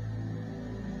beautifully.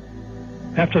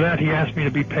 After that, he asked me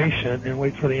to be patient and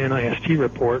wait for the NIST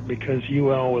report because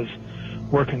UL was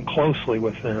working closely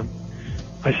with them.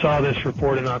 I saw this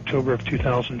report in October of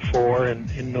 2004,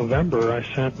 and in November, I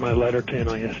sent my letter to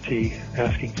NIST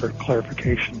asking for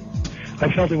clarification.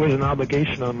 I felt it was an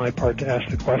obligation on my part to ask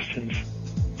the questions,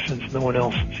 since no one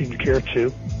else seemed to care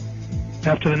to.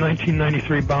 After the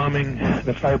 1993 bombing,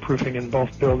 the fireproofing in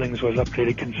both buildings was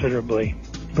updated considerably.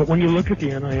 But when you look at the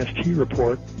NIST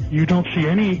report, you don't see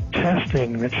any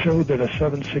testing that showed that a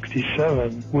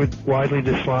 767 would widely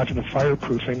dislodge the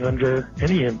fireproofing under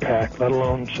any impact, let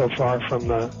alone so far from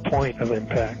the point of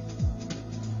impact.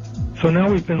 So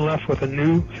now we've been left with a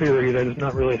new theory that is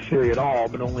not really a theory at all,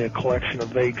 but only a collection of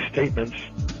vague statements.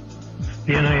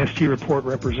 The NIST report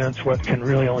represents what can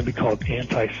really only be called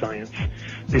anti-science.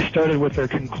 They started with their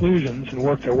conclusions and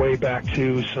worked their way back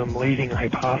to some leading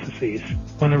hypotheses.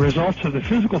 When the results of the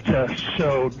physical tests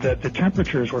showed that the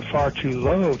temperatures were far too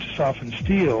low to soften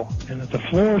steel, and that the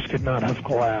floors could not have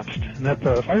collapsed, and that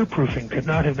the fireproofing could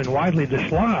not have been widely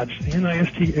dislodged, the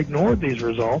NIST ignored these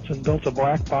results and built a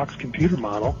black box computer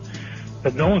model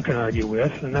that no one can argue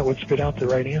with, and that would spit out the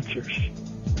right answers.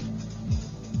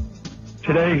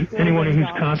 Today, anyone who's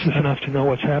conscious enough to know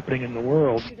what's happening in the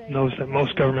world knows that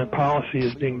most government policy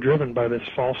is being driven by this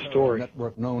false story.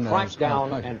 Crack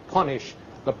down and punish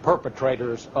the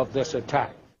perpetrators of this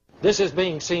attack. This is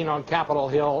being seen on Capitol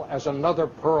Hill as another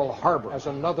Pearl Harbor, as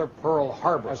another Pearl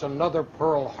Harbor, as another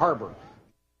Pearl Harbor.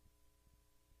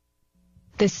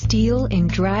 The steel in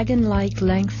dragon-like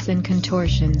lengths and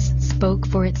contortions spoke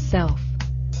for itself.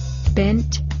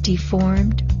 Bent,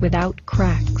 deformed, without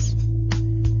cracks.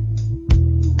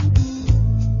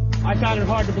 I found it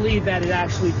hard to believe that it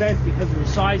actually bent because of the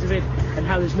size of it and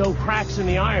how there's no cracks in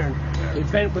the iron. It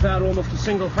bent without almost a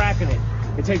single crack in it.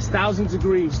 It takes thousands of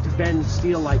degrees to bend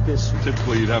steel like this.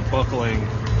 Typically you'd have buckling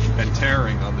and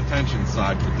tearing on the tension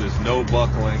side, but there's no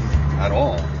buckling at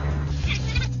all.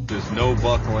 There's no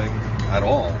buckling at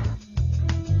all.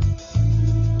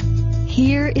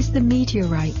 Here is the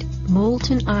meteorite,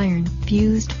 molten iron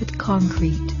fused with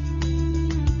concrete.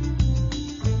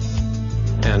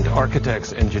 And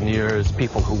architects, engineers,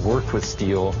 people who worked with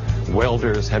steel,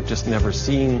 welders have just never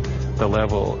seen the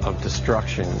level of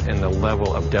destruction and the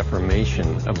level of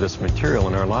deformation of this material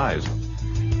in our lives.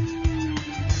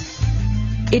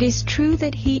 It is true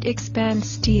that heat expands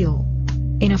steel.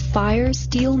 In a fire,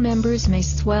 steel members may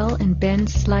swell and bend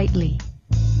slightly.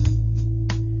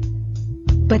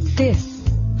 But this,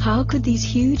 how could these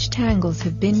huge tangles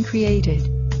have been created?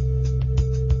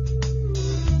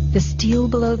 The steel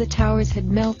below the towers had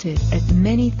melted at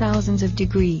many thousands of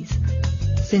degrees.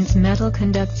 Since metal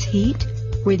conducts heat,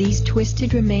 were these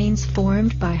twisted remains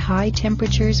formed by high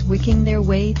temperatures wicking their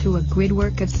way through a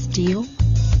gridwork of steel?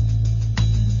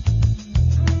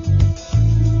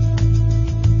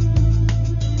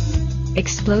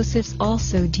 Explosives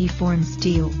also deform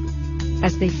steel.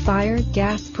 As they fire,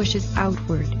 gas pushes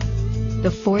outward.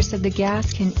 The force of the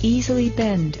gas can easily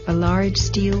bend a large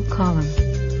steel column.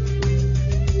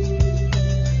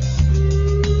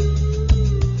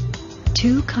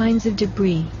 Two kinds of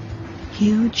debris,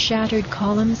 huge shattered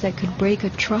columns that could break a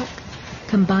truck,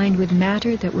 combined with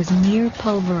matter that was near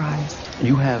pulverized.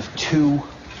 You have two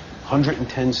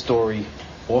 110-story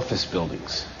office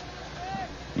buildings.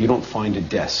 You don't find a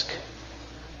desk.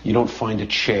 You don't find a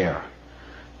chair.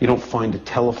 You don't find a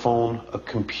telephone, a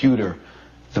computer.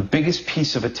 The biggest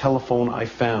piece of a telephone I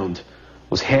found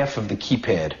was half of the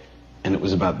keypad, and it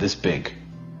was about this big.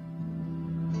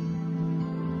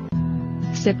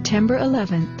 September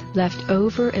 11th left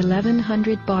over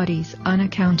 1,100 bodies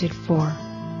unaccounted for.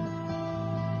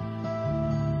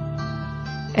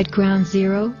 At Ground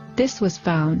Zero, this was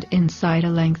found inside a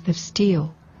length of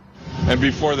steel. And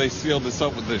before they sealed this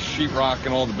up with the sheetrock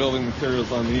and all the building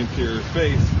materials on the interior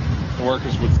face, the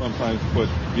workers would sometimes put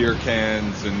beer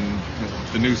cans, and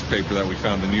the newspaper that we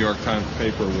found, the New York Times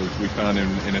paper, we found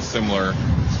in a similar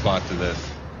spot to this.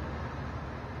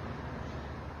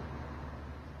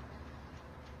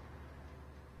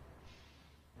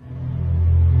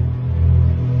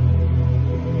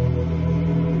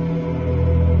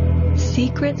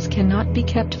 Secrets cannot be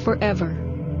kept forever.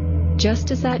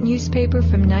 Just as that newspaper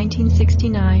from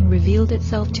 1969 revealed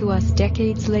itself to us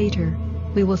decades later,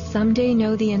 we will someday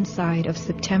know the inside of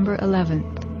September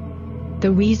 11th.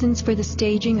 The reasons for the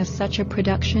staging of such a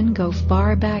production go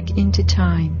far back into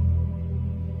time.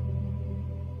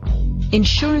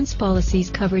 Insurance policies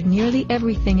covered nearly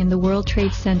everything in the World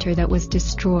Trade Center that was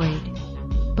destroyed.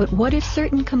 But what if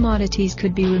certain commodities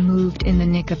could be removed in the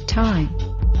nick of time?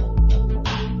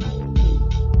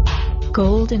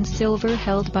 Gold and silver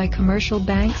held by commercial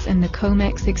banks and the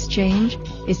COMEX exchange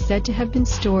is said to have been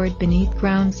stored beneath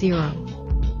Ground Zero.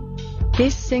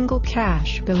 This single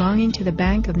cache belonging to the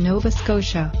Bank of Nova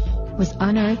Scotia was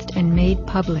unearthed and made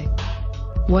public.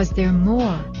 Was there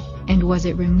more, and was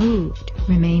it removed,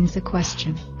 remains a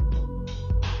question.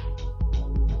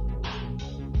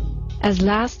 As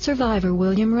last survivor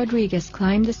William Rodriguez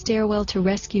climbed the stairwell to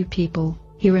rescue people,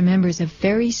 he remembers a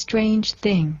very strange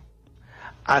thing.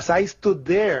 As I stood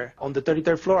there on the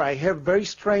 33rd floor, I heard very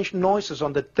strange noises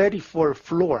on the 34th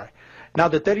floor. Now,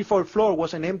 the 34th floor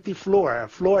was an empty floor, a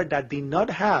floor that did not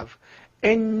have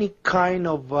any kind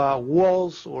of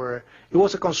walls, or it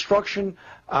was a construction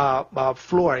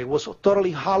floor. It was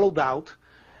totally hollowed out.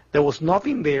 There was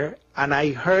nothing there, and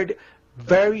I heard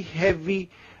very heavy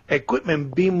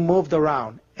equipment being moved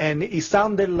around, and it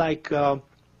sounded like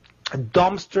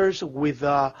dumpsters with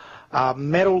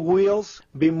metal wheels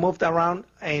being moved around,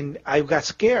 and I got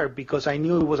scared because I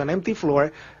knew it was an empty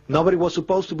floor. Nobody was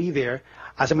supposed to be there.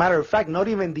 As a matter of fact, not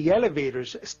even the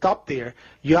elevators stopped there.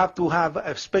 You have to have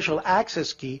a special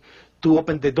access key to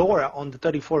open the door on the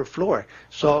 34th floor.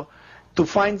 So to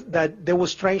find that there were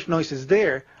strange noises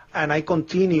there, and I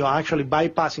continue actually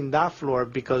bypassing that floor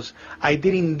because I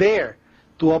didn't dare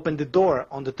to open the door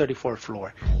on the 34th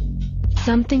floor.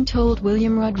 Something told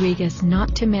William Rodriguez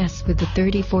not to mess with the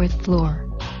 34th floor.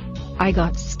 I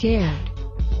got scared.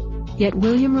 Yet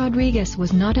William Rodriguez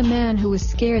was not a man who was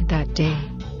scared that day.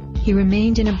 He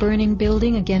remained in a burning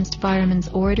building against firemen's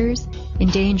orders,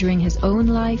 endangering his own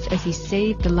life as he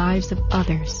saved the lives of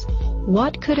others.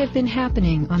 What could have been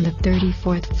happening on the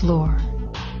 34th floor?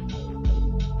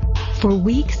 For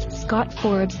weeks, Scott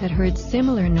Forbes had heard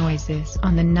similar noises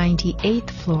on the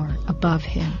 98th floor above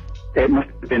him. It must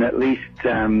have been at least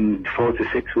 4 to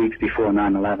 6 weeks before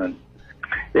 9/11.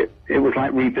 It was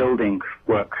like rebuilding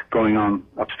work going on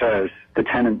upstairs. The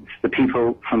tenants, the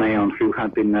people from Aon who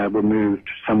had been removed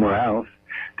somewhere else,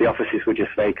 the offices were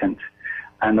just vacant.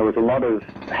 And there was a lot of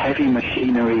heavy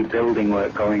machinery building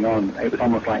work going on. It was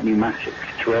almost like pneumatic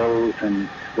drills and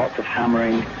lots of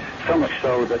hammering, so much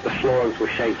so that the floors were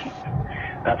shaking.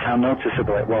 That's how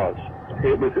noticeable it was.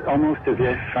 It was almost as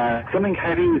if something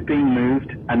heavy was being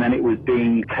moved, and then it was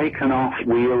being taken off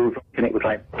wheels, and it was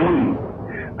like, boom!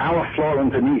 Our floor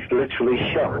underneath literally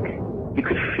shook. You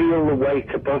could feel the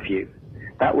weight above you.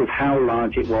 That was how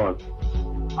large it was.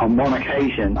 On one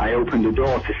occasion, I opened the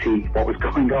door to see what was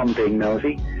going on, being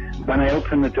nosy. When I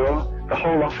opened the door, the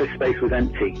whole office space was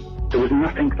empty. There was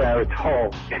nothing there at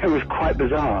all. It was quite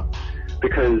bizarre,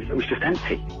 because it was just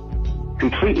empty.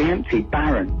 Completely empty,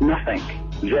 barren, nothing.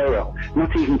 Zero.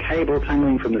 Not even cables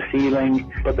hanging from the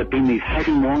ceiling, but there'd been these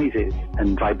heavy noises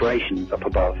and vibrations up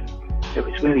above. It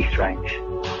was really strange.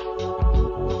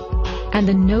 And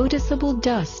the noticeable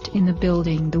dust in the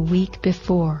building the week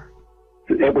before.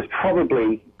 It was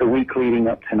probably the week leading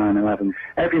up to 9/11.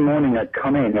 Every morning I'd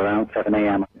come in around 7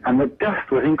 a.m. and the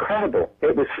dust was incredible.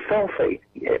 It was filthy.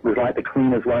 It was like the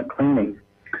cleaners weren't cleaning.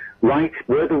 Right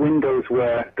where the windows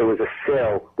were, there was a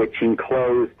sill which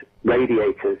enclosed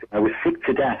radiators. I was sick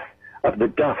to death of the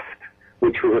dust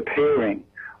which was appearing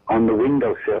on the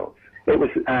windowsills. It was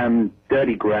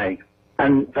dirty grey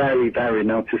and very, very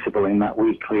noticeable in that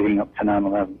week leading up to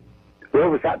 9/11. Where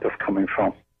was that dust coming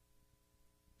from?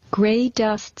 Gray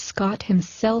dust Scott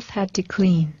himself had to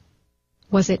clean.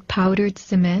 Was it powdered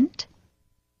cement?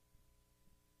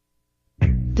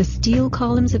 The steel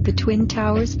columns of the Twin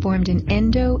Towers formed an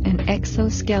endo and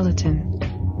exoskeleton.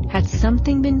 Had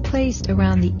something been placed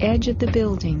around the edge of the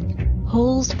building,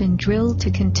 holes been drilled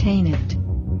to contain it?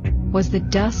 Was the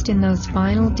dust in those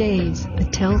final days a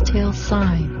telltale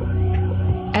sign?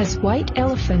 As white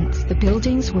elephants, the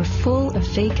buildings were full of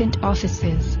vacant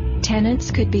offices. Tenants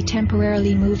could be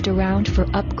temporarily moved around for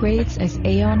upgrades as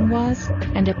Aeon was,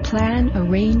 and a plan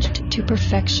arranged to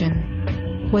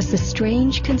perfection. Was the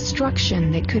strange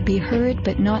construction that could be heard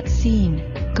but not seen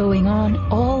going on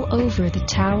all over the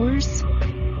towers?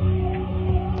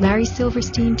 Larry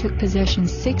Silverstein took possession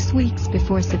 6 weeks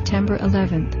before September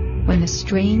 11th, when the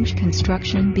strange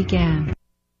construction began.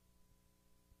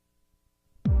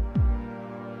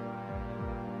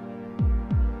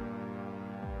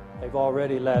 They've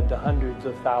already led to hundreds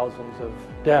of thousands of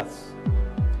deaths.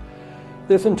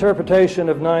 This interpretation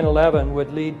of 9/11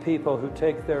 would lead people who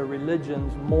take their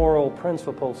religion's moral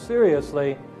principles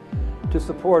seriously to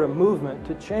support a movement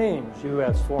to change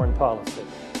U.S. foreign policy.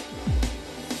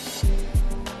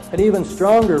 An even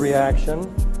stronger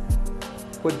reaction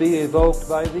would be evoked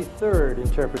by the third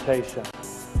interpretation,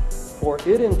 for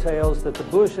it entails that the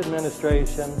Bush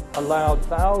administration allowed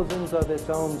thousands of its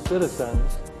own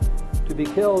citizens to be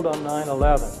killed on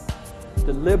 9/11,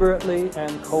 deliberately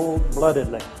and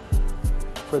cold-bloodedly,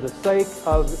 for the sake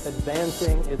of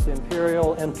advancing its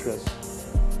imperial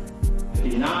interests.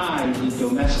 Deny the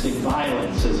domestic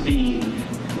violence as being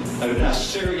a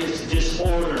serious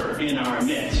disorder in our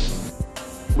midst.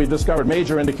 We discovered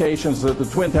major indications that the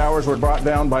Twin Towers were brought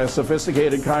down by a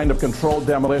sophisticated kind of controlled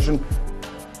demolition.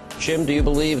 Jim, do you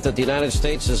believe that the United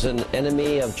States is an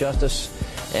enemy of justice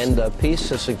and peace,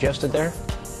 as suggested there?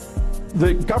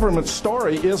 The government's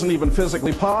story isn't even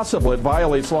physically possible. It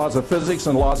violates laws of physics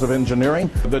and laws of engineering.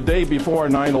 The day before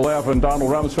 9/11,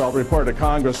 Donald Rumsfeld reported to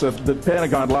Congress that the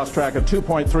Pentagon lost track of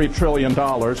 $2.3 trillion.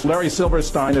 Larry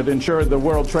Silverstein had insured the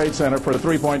World Trade Center for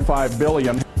 $3.5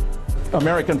 billion.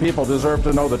 American people deserve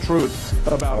to know the truth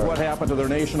about what happened to their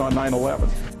nation on 9/11.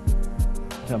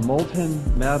 The molten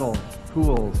metal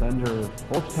pools under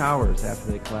both towers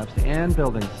after they collapsed, and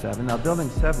Building 7. Now, Building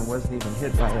 7 wasn't even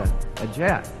hit by a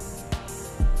jet.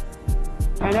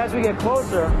 And as we get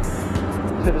closer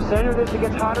to the center of this, it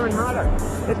gets hotter and hotter.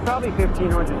 It's probably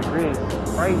 1,500 degrees,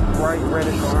 bright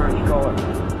reddish orange color.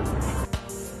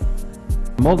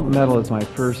 Molten metal is my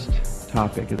first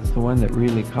topic. It's the one that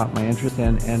really caught my interest,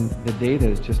 and the data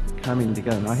is just coming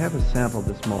together. Now, I have a sample of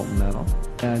this molten metal,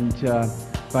 and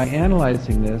by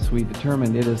analyzing this, we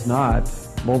determined it is not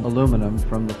molten aluminum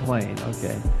from the plane.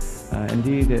 Okay,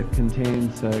 indeed, it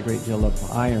contains a great deal of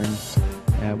iron,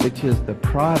 which is the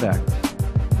product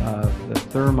of the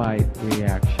thermite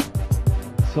reaction.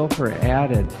 Sulfur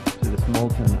added to this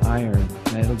molten iron,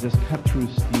 and it'll just cut through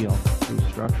steel, through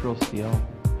structural steel,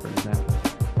 for example,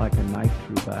 like a knife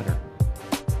through butter.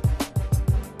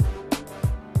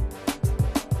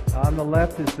 On the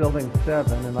left is Building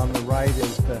 7, and on the right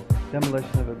is the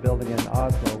demolition of a building in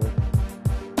Oslo.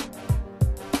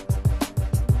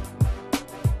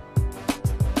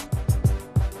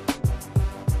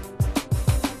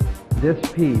 This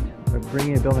feat of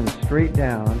bringing a building straight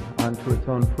down onto its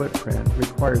own footprint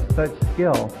requires such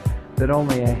skill that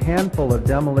only a handful of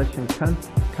demolition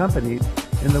companies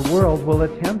in the world will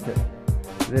attempt it.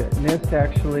 The NIST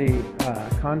actually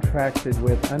contracted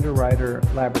with Underwriter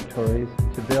Laboratories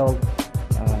to build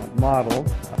models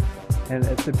and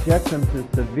subject them to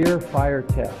severe fire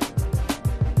tests.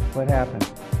 What happened?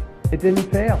 It didn't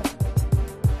fail.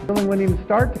 The building wouldn't even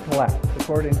start to collapse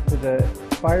according to the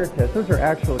fire tests. Those are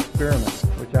actual experiments,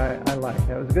 which I like.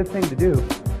 That was a good thing to do,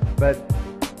 but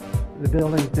the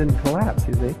buildings didn't collapse,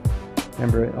 you see.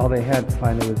 Remember, all they had to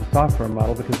find was a software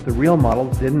model because the real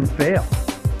models didn't fail.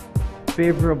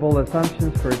 Favorable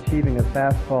assumptions for achieving a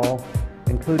fast fall,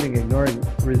 including ignoring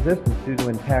resistance due to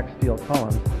intact steel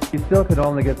columns. You still could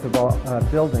only get the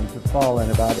building to fall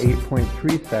in about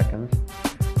 8.3 seconds,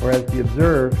 whereas the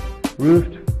observed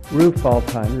roof fall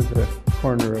time is the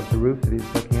corner of the roof that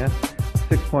he's looking at,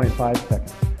 6.5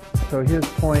 seconds. So his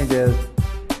point is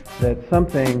that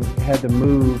something had to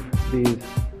move these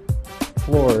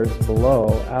floors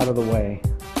below out of the way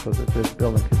so that this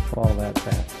building could fall that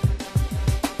fast.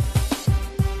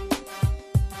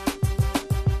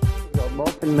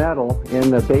 Molten metal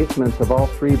in the basements of all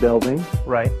three buildings.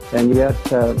 Right. And yet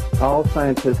all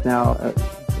scientists now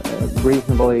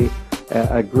reasonably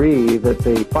agree that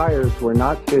the fires were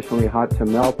not sufficiently hot to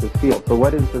melt the steel. So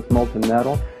what is this molten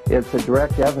metal? It's a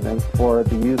direct evidence for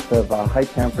the use of high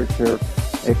temperature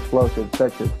explosives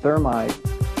such as thermite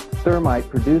thermite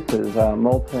produces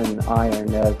molten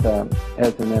iron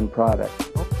as an end product.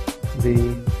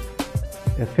 The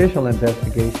official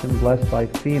investigation, blessed by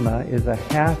FEMA, is a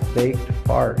half-baked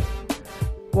farce.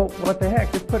 Well, what the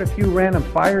heck? Just put a few random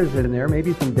fires in there,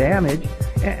 maybe some damage,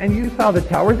 and you saw the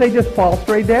towers, they just fall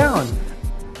straight down.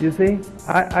 You see?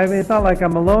 I mean, it's not like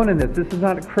I'm alone in this. This is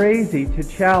not crazy to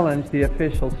challenge the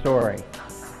official story.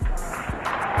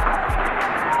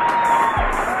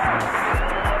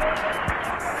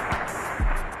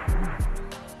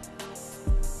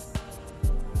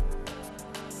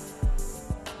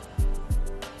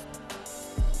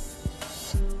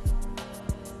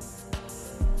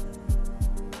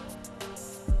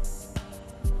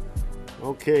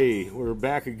 Okay, we're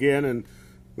back again, and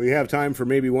we have time for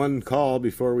maybe one call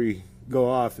before we go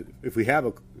off. When we have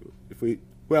a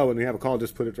call,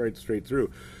 just put it right straight through.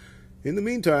 In the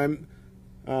meantime,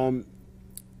 I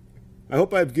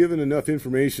hope I've given enough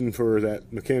information for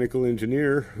that mechanical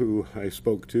engineer who I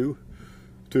spoke to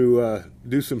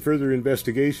do some further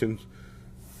investigations.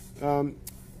 I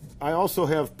also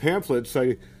have pamphlets.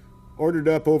 I ordered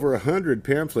up over 100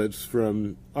 pamphlets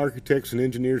from Architects and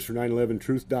Engineers for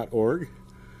 9/11truth.org.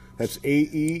 That's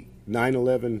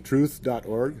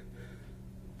AE911truth.org.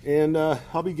 And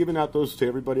I'll be giving out those to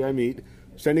everybody I meet,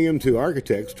 sending them to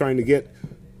architects, trying to get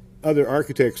other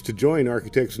architects to join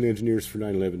Architects and Engineers for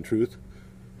 9/11truth.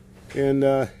 And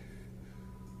I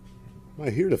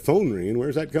hear the phone ringing.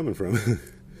 Where's that coming from?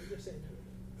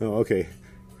 Oh, okay.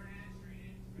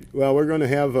 Well, we're going to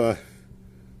have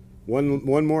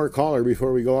one more caller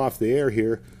before we go off the air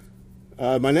here.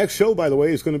 My next show, by the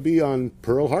way, is going to be on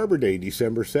Pearl Harbor Day,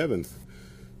 December 7th.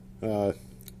 We're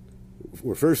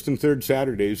first and third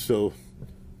Saturdays, so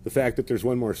the fact that there's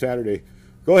one more Saturday.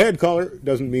 Go ahead, caller.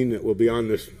 Doesn't mean that we'll be on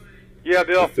this. Yeah,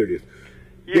 Bill. 30th.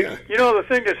 You know, the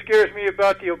thing that scares me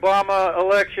about the Obama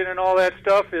election and all that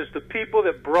stuff is the people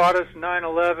that brought us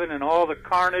 9/11 and all the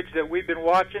carnage that we've been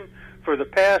watching for the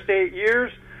past 8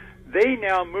 years. They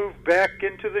now move back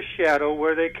into the shadow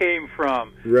where they came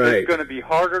from. Right. It's going to be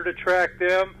harder to track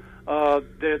them.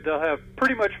 They'll have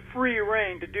pretty much free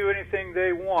reign to do anything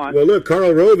they want. Well, look,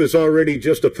 Karl Rove is already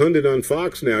just a pundit on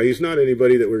Fox now. He's not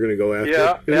anybody that we're going to go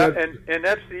after. And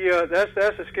that's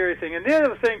the scary thing. And the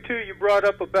other thing too, you brought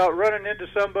up about running into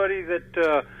somebody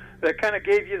that kind of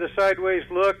gave you the sideways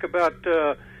look about.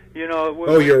 Oh,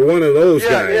 you're one of those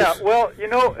guys. Yeah. Well,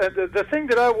 the thing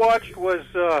that I watched was.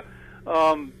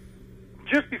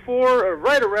 Just before,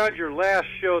 right around your last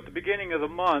show at the beginning of the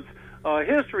month,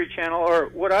 History Channel, or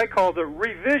what I call the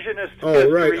revisionist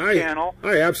History Channel.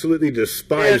 I absolutely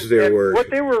despise their work. What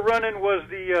they were running was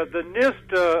the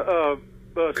NIST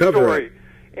story.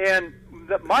 And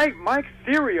my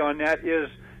theory on that is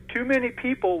too many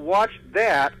people watched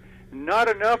that. Not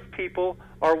enough people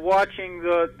are watching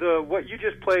the what you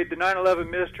just played, the 9/11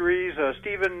 mysteries,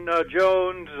 Stephen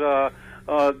Jones, the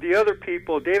other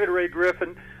people, David Ray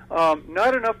Griffin.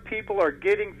 Not enough people are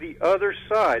getting the other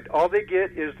side. All they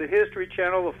get is the History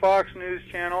Channel, the Fox News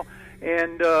Channel,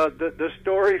 and the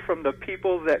story from the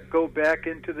people that go back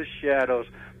into the shadows.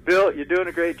 Bill, you're doing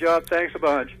a great job. Thanks a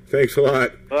bunch. Thanks a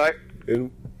lot. All right. And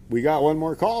we got one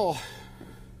more call.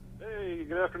 Hey,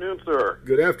 good afternoon, sir.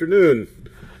 Good afternoon.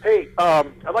 Hey,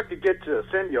 I'd like to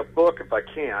send you a book if I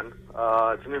can.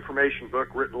 It's an information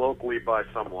book written locally by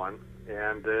someone,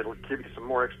 and it'll give you some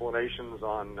more explanations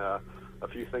on a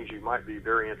few things you might be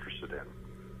very interested in.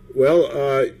 Well,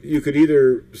 you could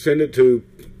either send it to,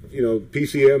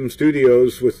 PCM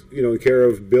Studios with, care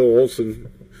of Bill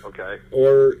Olson. Okay.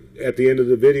 Or at the end of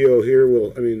the video here,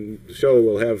 the show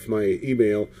will have my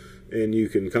email, and you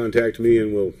can contact me,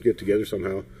 and we'll get together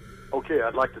somehow. Okay,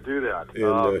 I'd like to do that.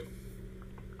 And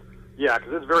yeah,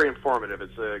 because it's very informative.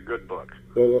 It's a good book.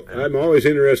 Well, I'm always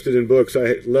interested in books.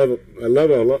 I love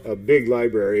a big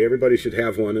library. Everybody should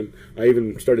have one, and I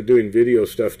even started doing video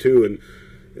stuff too. And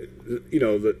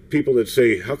the people that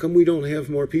say, "How come we don't have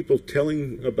more people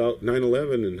telling about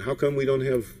 9/11?" and "How come we don't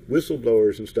have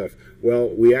whistleblowers and stuff?" Well,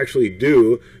 we actually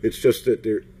do. It's just that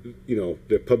the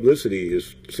publicity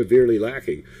is severely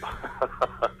lacking.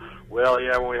 Well,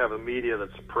 yeah, when we have a media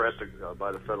that's suppressed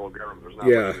by the federal government, there's not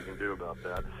much we can do about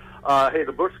that. Hey,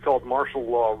 the book's called Martial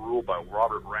Law Rule by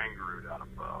Robert Rangerud out of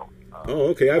oh,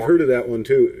 okay. I've heard of that one,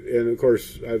 too. And, of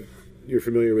course, you're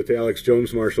familiar with Alex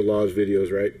Jones' martial laws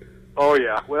videos, right? Oh,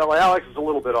 yeah. Well, Alex is a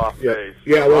little bit off base.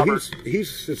 Yeah, well,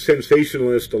 he's a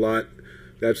sensationalist a lot.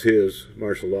 That's his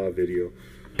martial law video.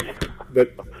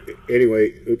 But,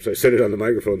 anyway, oops, I said it on the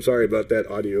microphone. Sorry about that,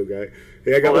 audio guy.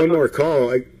 Hey, I got one more call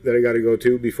that I got to go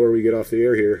to before we get off the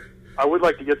air here. I would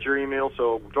like to get your email,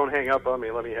 so don't hang up on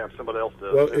me. Let me have somebody else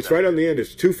to... Well, it's right on the end.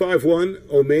 It's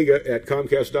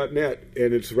 251omega@comcast.net,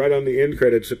 and it's right on the end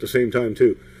credits at the same time,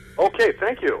 too. Okay,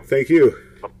 thank you. Thank you.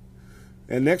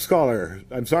 And next caller.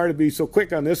 I'm sorry to be so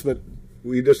quick on this, but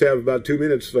we just have about 2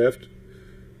 minutes left.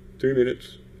 3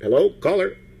 minutes. Hello,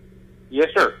 caller? Yes,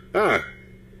 sir. Ah.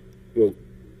 Well,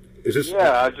 is this...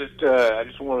 Yeah, I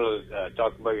just wanted to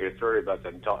talk about your theory about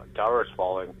the towers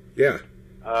falling. Yeah.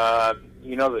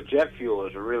 You know, the jet fuel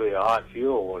is really a hot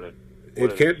fuel when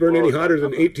it can't burn any hotter than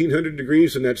 1,800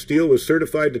 degrees, and that steel was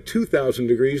certified to 2,000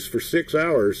 degrees for 6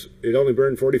 hours. It only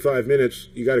burned 45 minutes.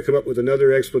 You got to come up with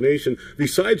another explanation.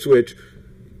 Besides which,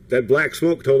 that black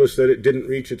smoke told us that it didn't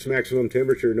reach its maximum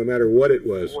temperature no matter what it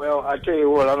was. Well, I tell you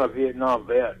what, I'm a Vietnam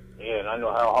vet, and I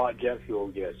know how hot jet fuel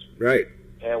gets. Right.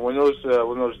 And when those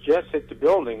jets hit the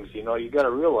buildings, you know, you got to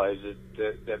realize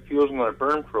that fuel's going to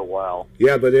burn for a while.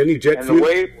 Yeah, but any jet fuel...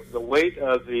 And the weight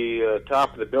of the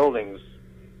top of the buildings,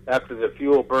 after the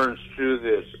fuel burns through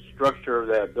the structure of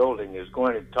that building, is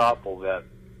going to topple that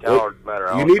tower, no matter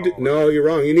how No, you're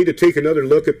wrong. You need to take another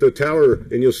look at the tower,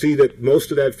 and you'll see that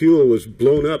most of that fuel was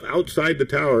blown up outside the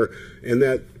tower, and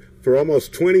that for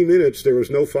almost 20 minutes there was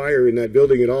no fire in that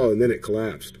building at all, and then it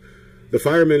collapsed. The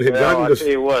firemen had gotten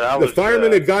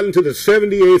to the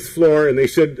 78th floor, and they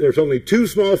said there's only 2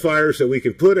 small fires that we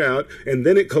can put out, and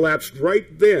then it collapsed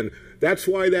right then. That's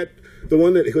why the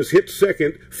one that was hit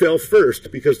second fell first,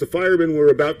 because the firemen were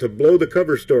about to blow the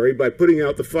cover story by putting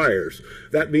out the fires.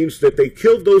 That means that they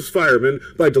killed those firemen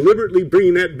by deliberately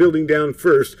bringing that building down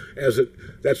first.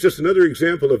 That's just another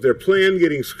example of their plan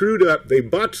getting screwed up. They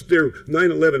botched their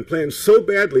 9/11 plan so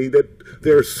badly that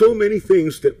there are so many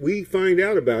things that we find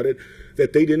out about it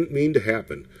that they didn't mean to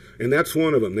happen. And that's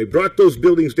one of them. They brought those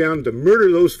buildings down to murder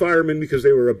those firemen because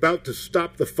they were about to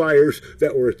stop the fires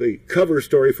that were the cover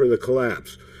story for the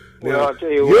collapse. Now, well, I'll tell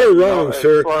you you're what, wrong,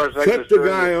 sir. Cut the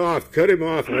guy off. Cut him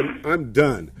off. I'm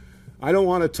done. I don't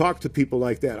want to talk to people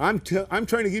like that. I'm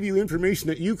trying to give you information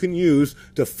that you can use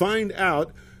to find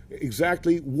out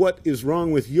exactly what is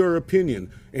wrong with your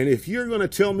opinion. And if you're going to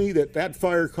tell me that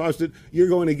fire caused it, you're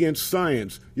going against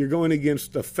science. You're going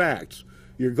against the facts.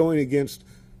 You're going against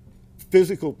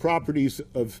physical properties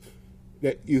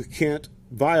that you can't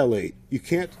violate. You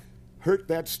can't hurt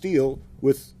that steel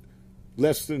with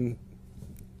less than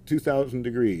 2,000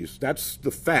 degrees. That's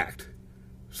the fact.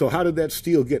 So how did that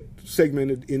steel get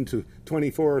segmented into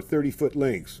 24 or 30-foot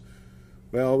lengths?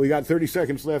 Well, we got 30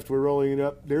 seconds left. We're rolling it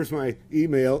up. There's my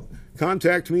email.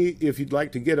 Contact me if you'd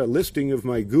like to get a listing of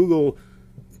my Google.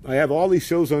 I have all these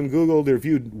shows on Google. They're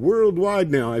viewed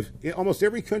worldwide now. In almost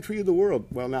every country of the world.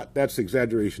 Well, that's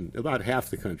exaggeration. About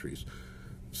half the countries.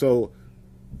 So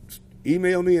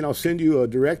email me and I'll send you a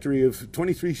directory of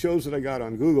 23 shows that I got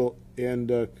on Google. And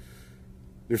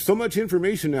there's so much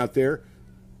information out there.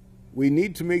 We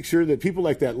need to make sure that people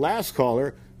like that last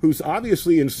caller, who's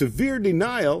obviously in severe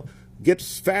denial,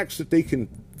 gets facts that they can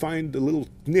find a little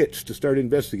niche to start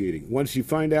investigating. Once you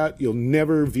find out, you'll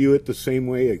never view it the same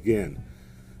way again.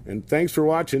 And thanks for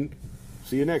watching.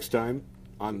 See you next time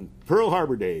on Pearl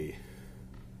Harbor Day.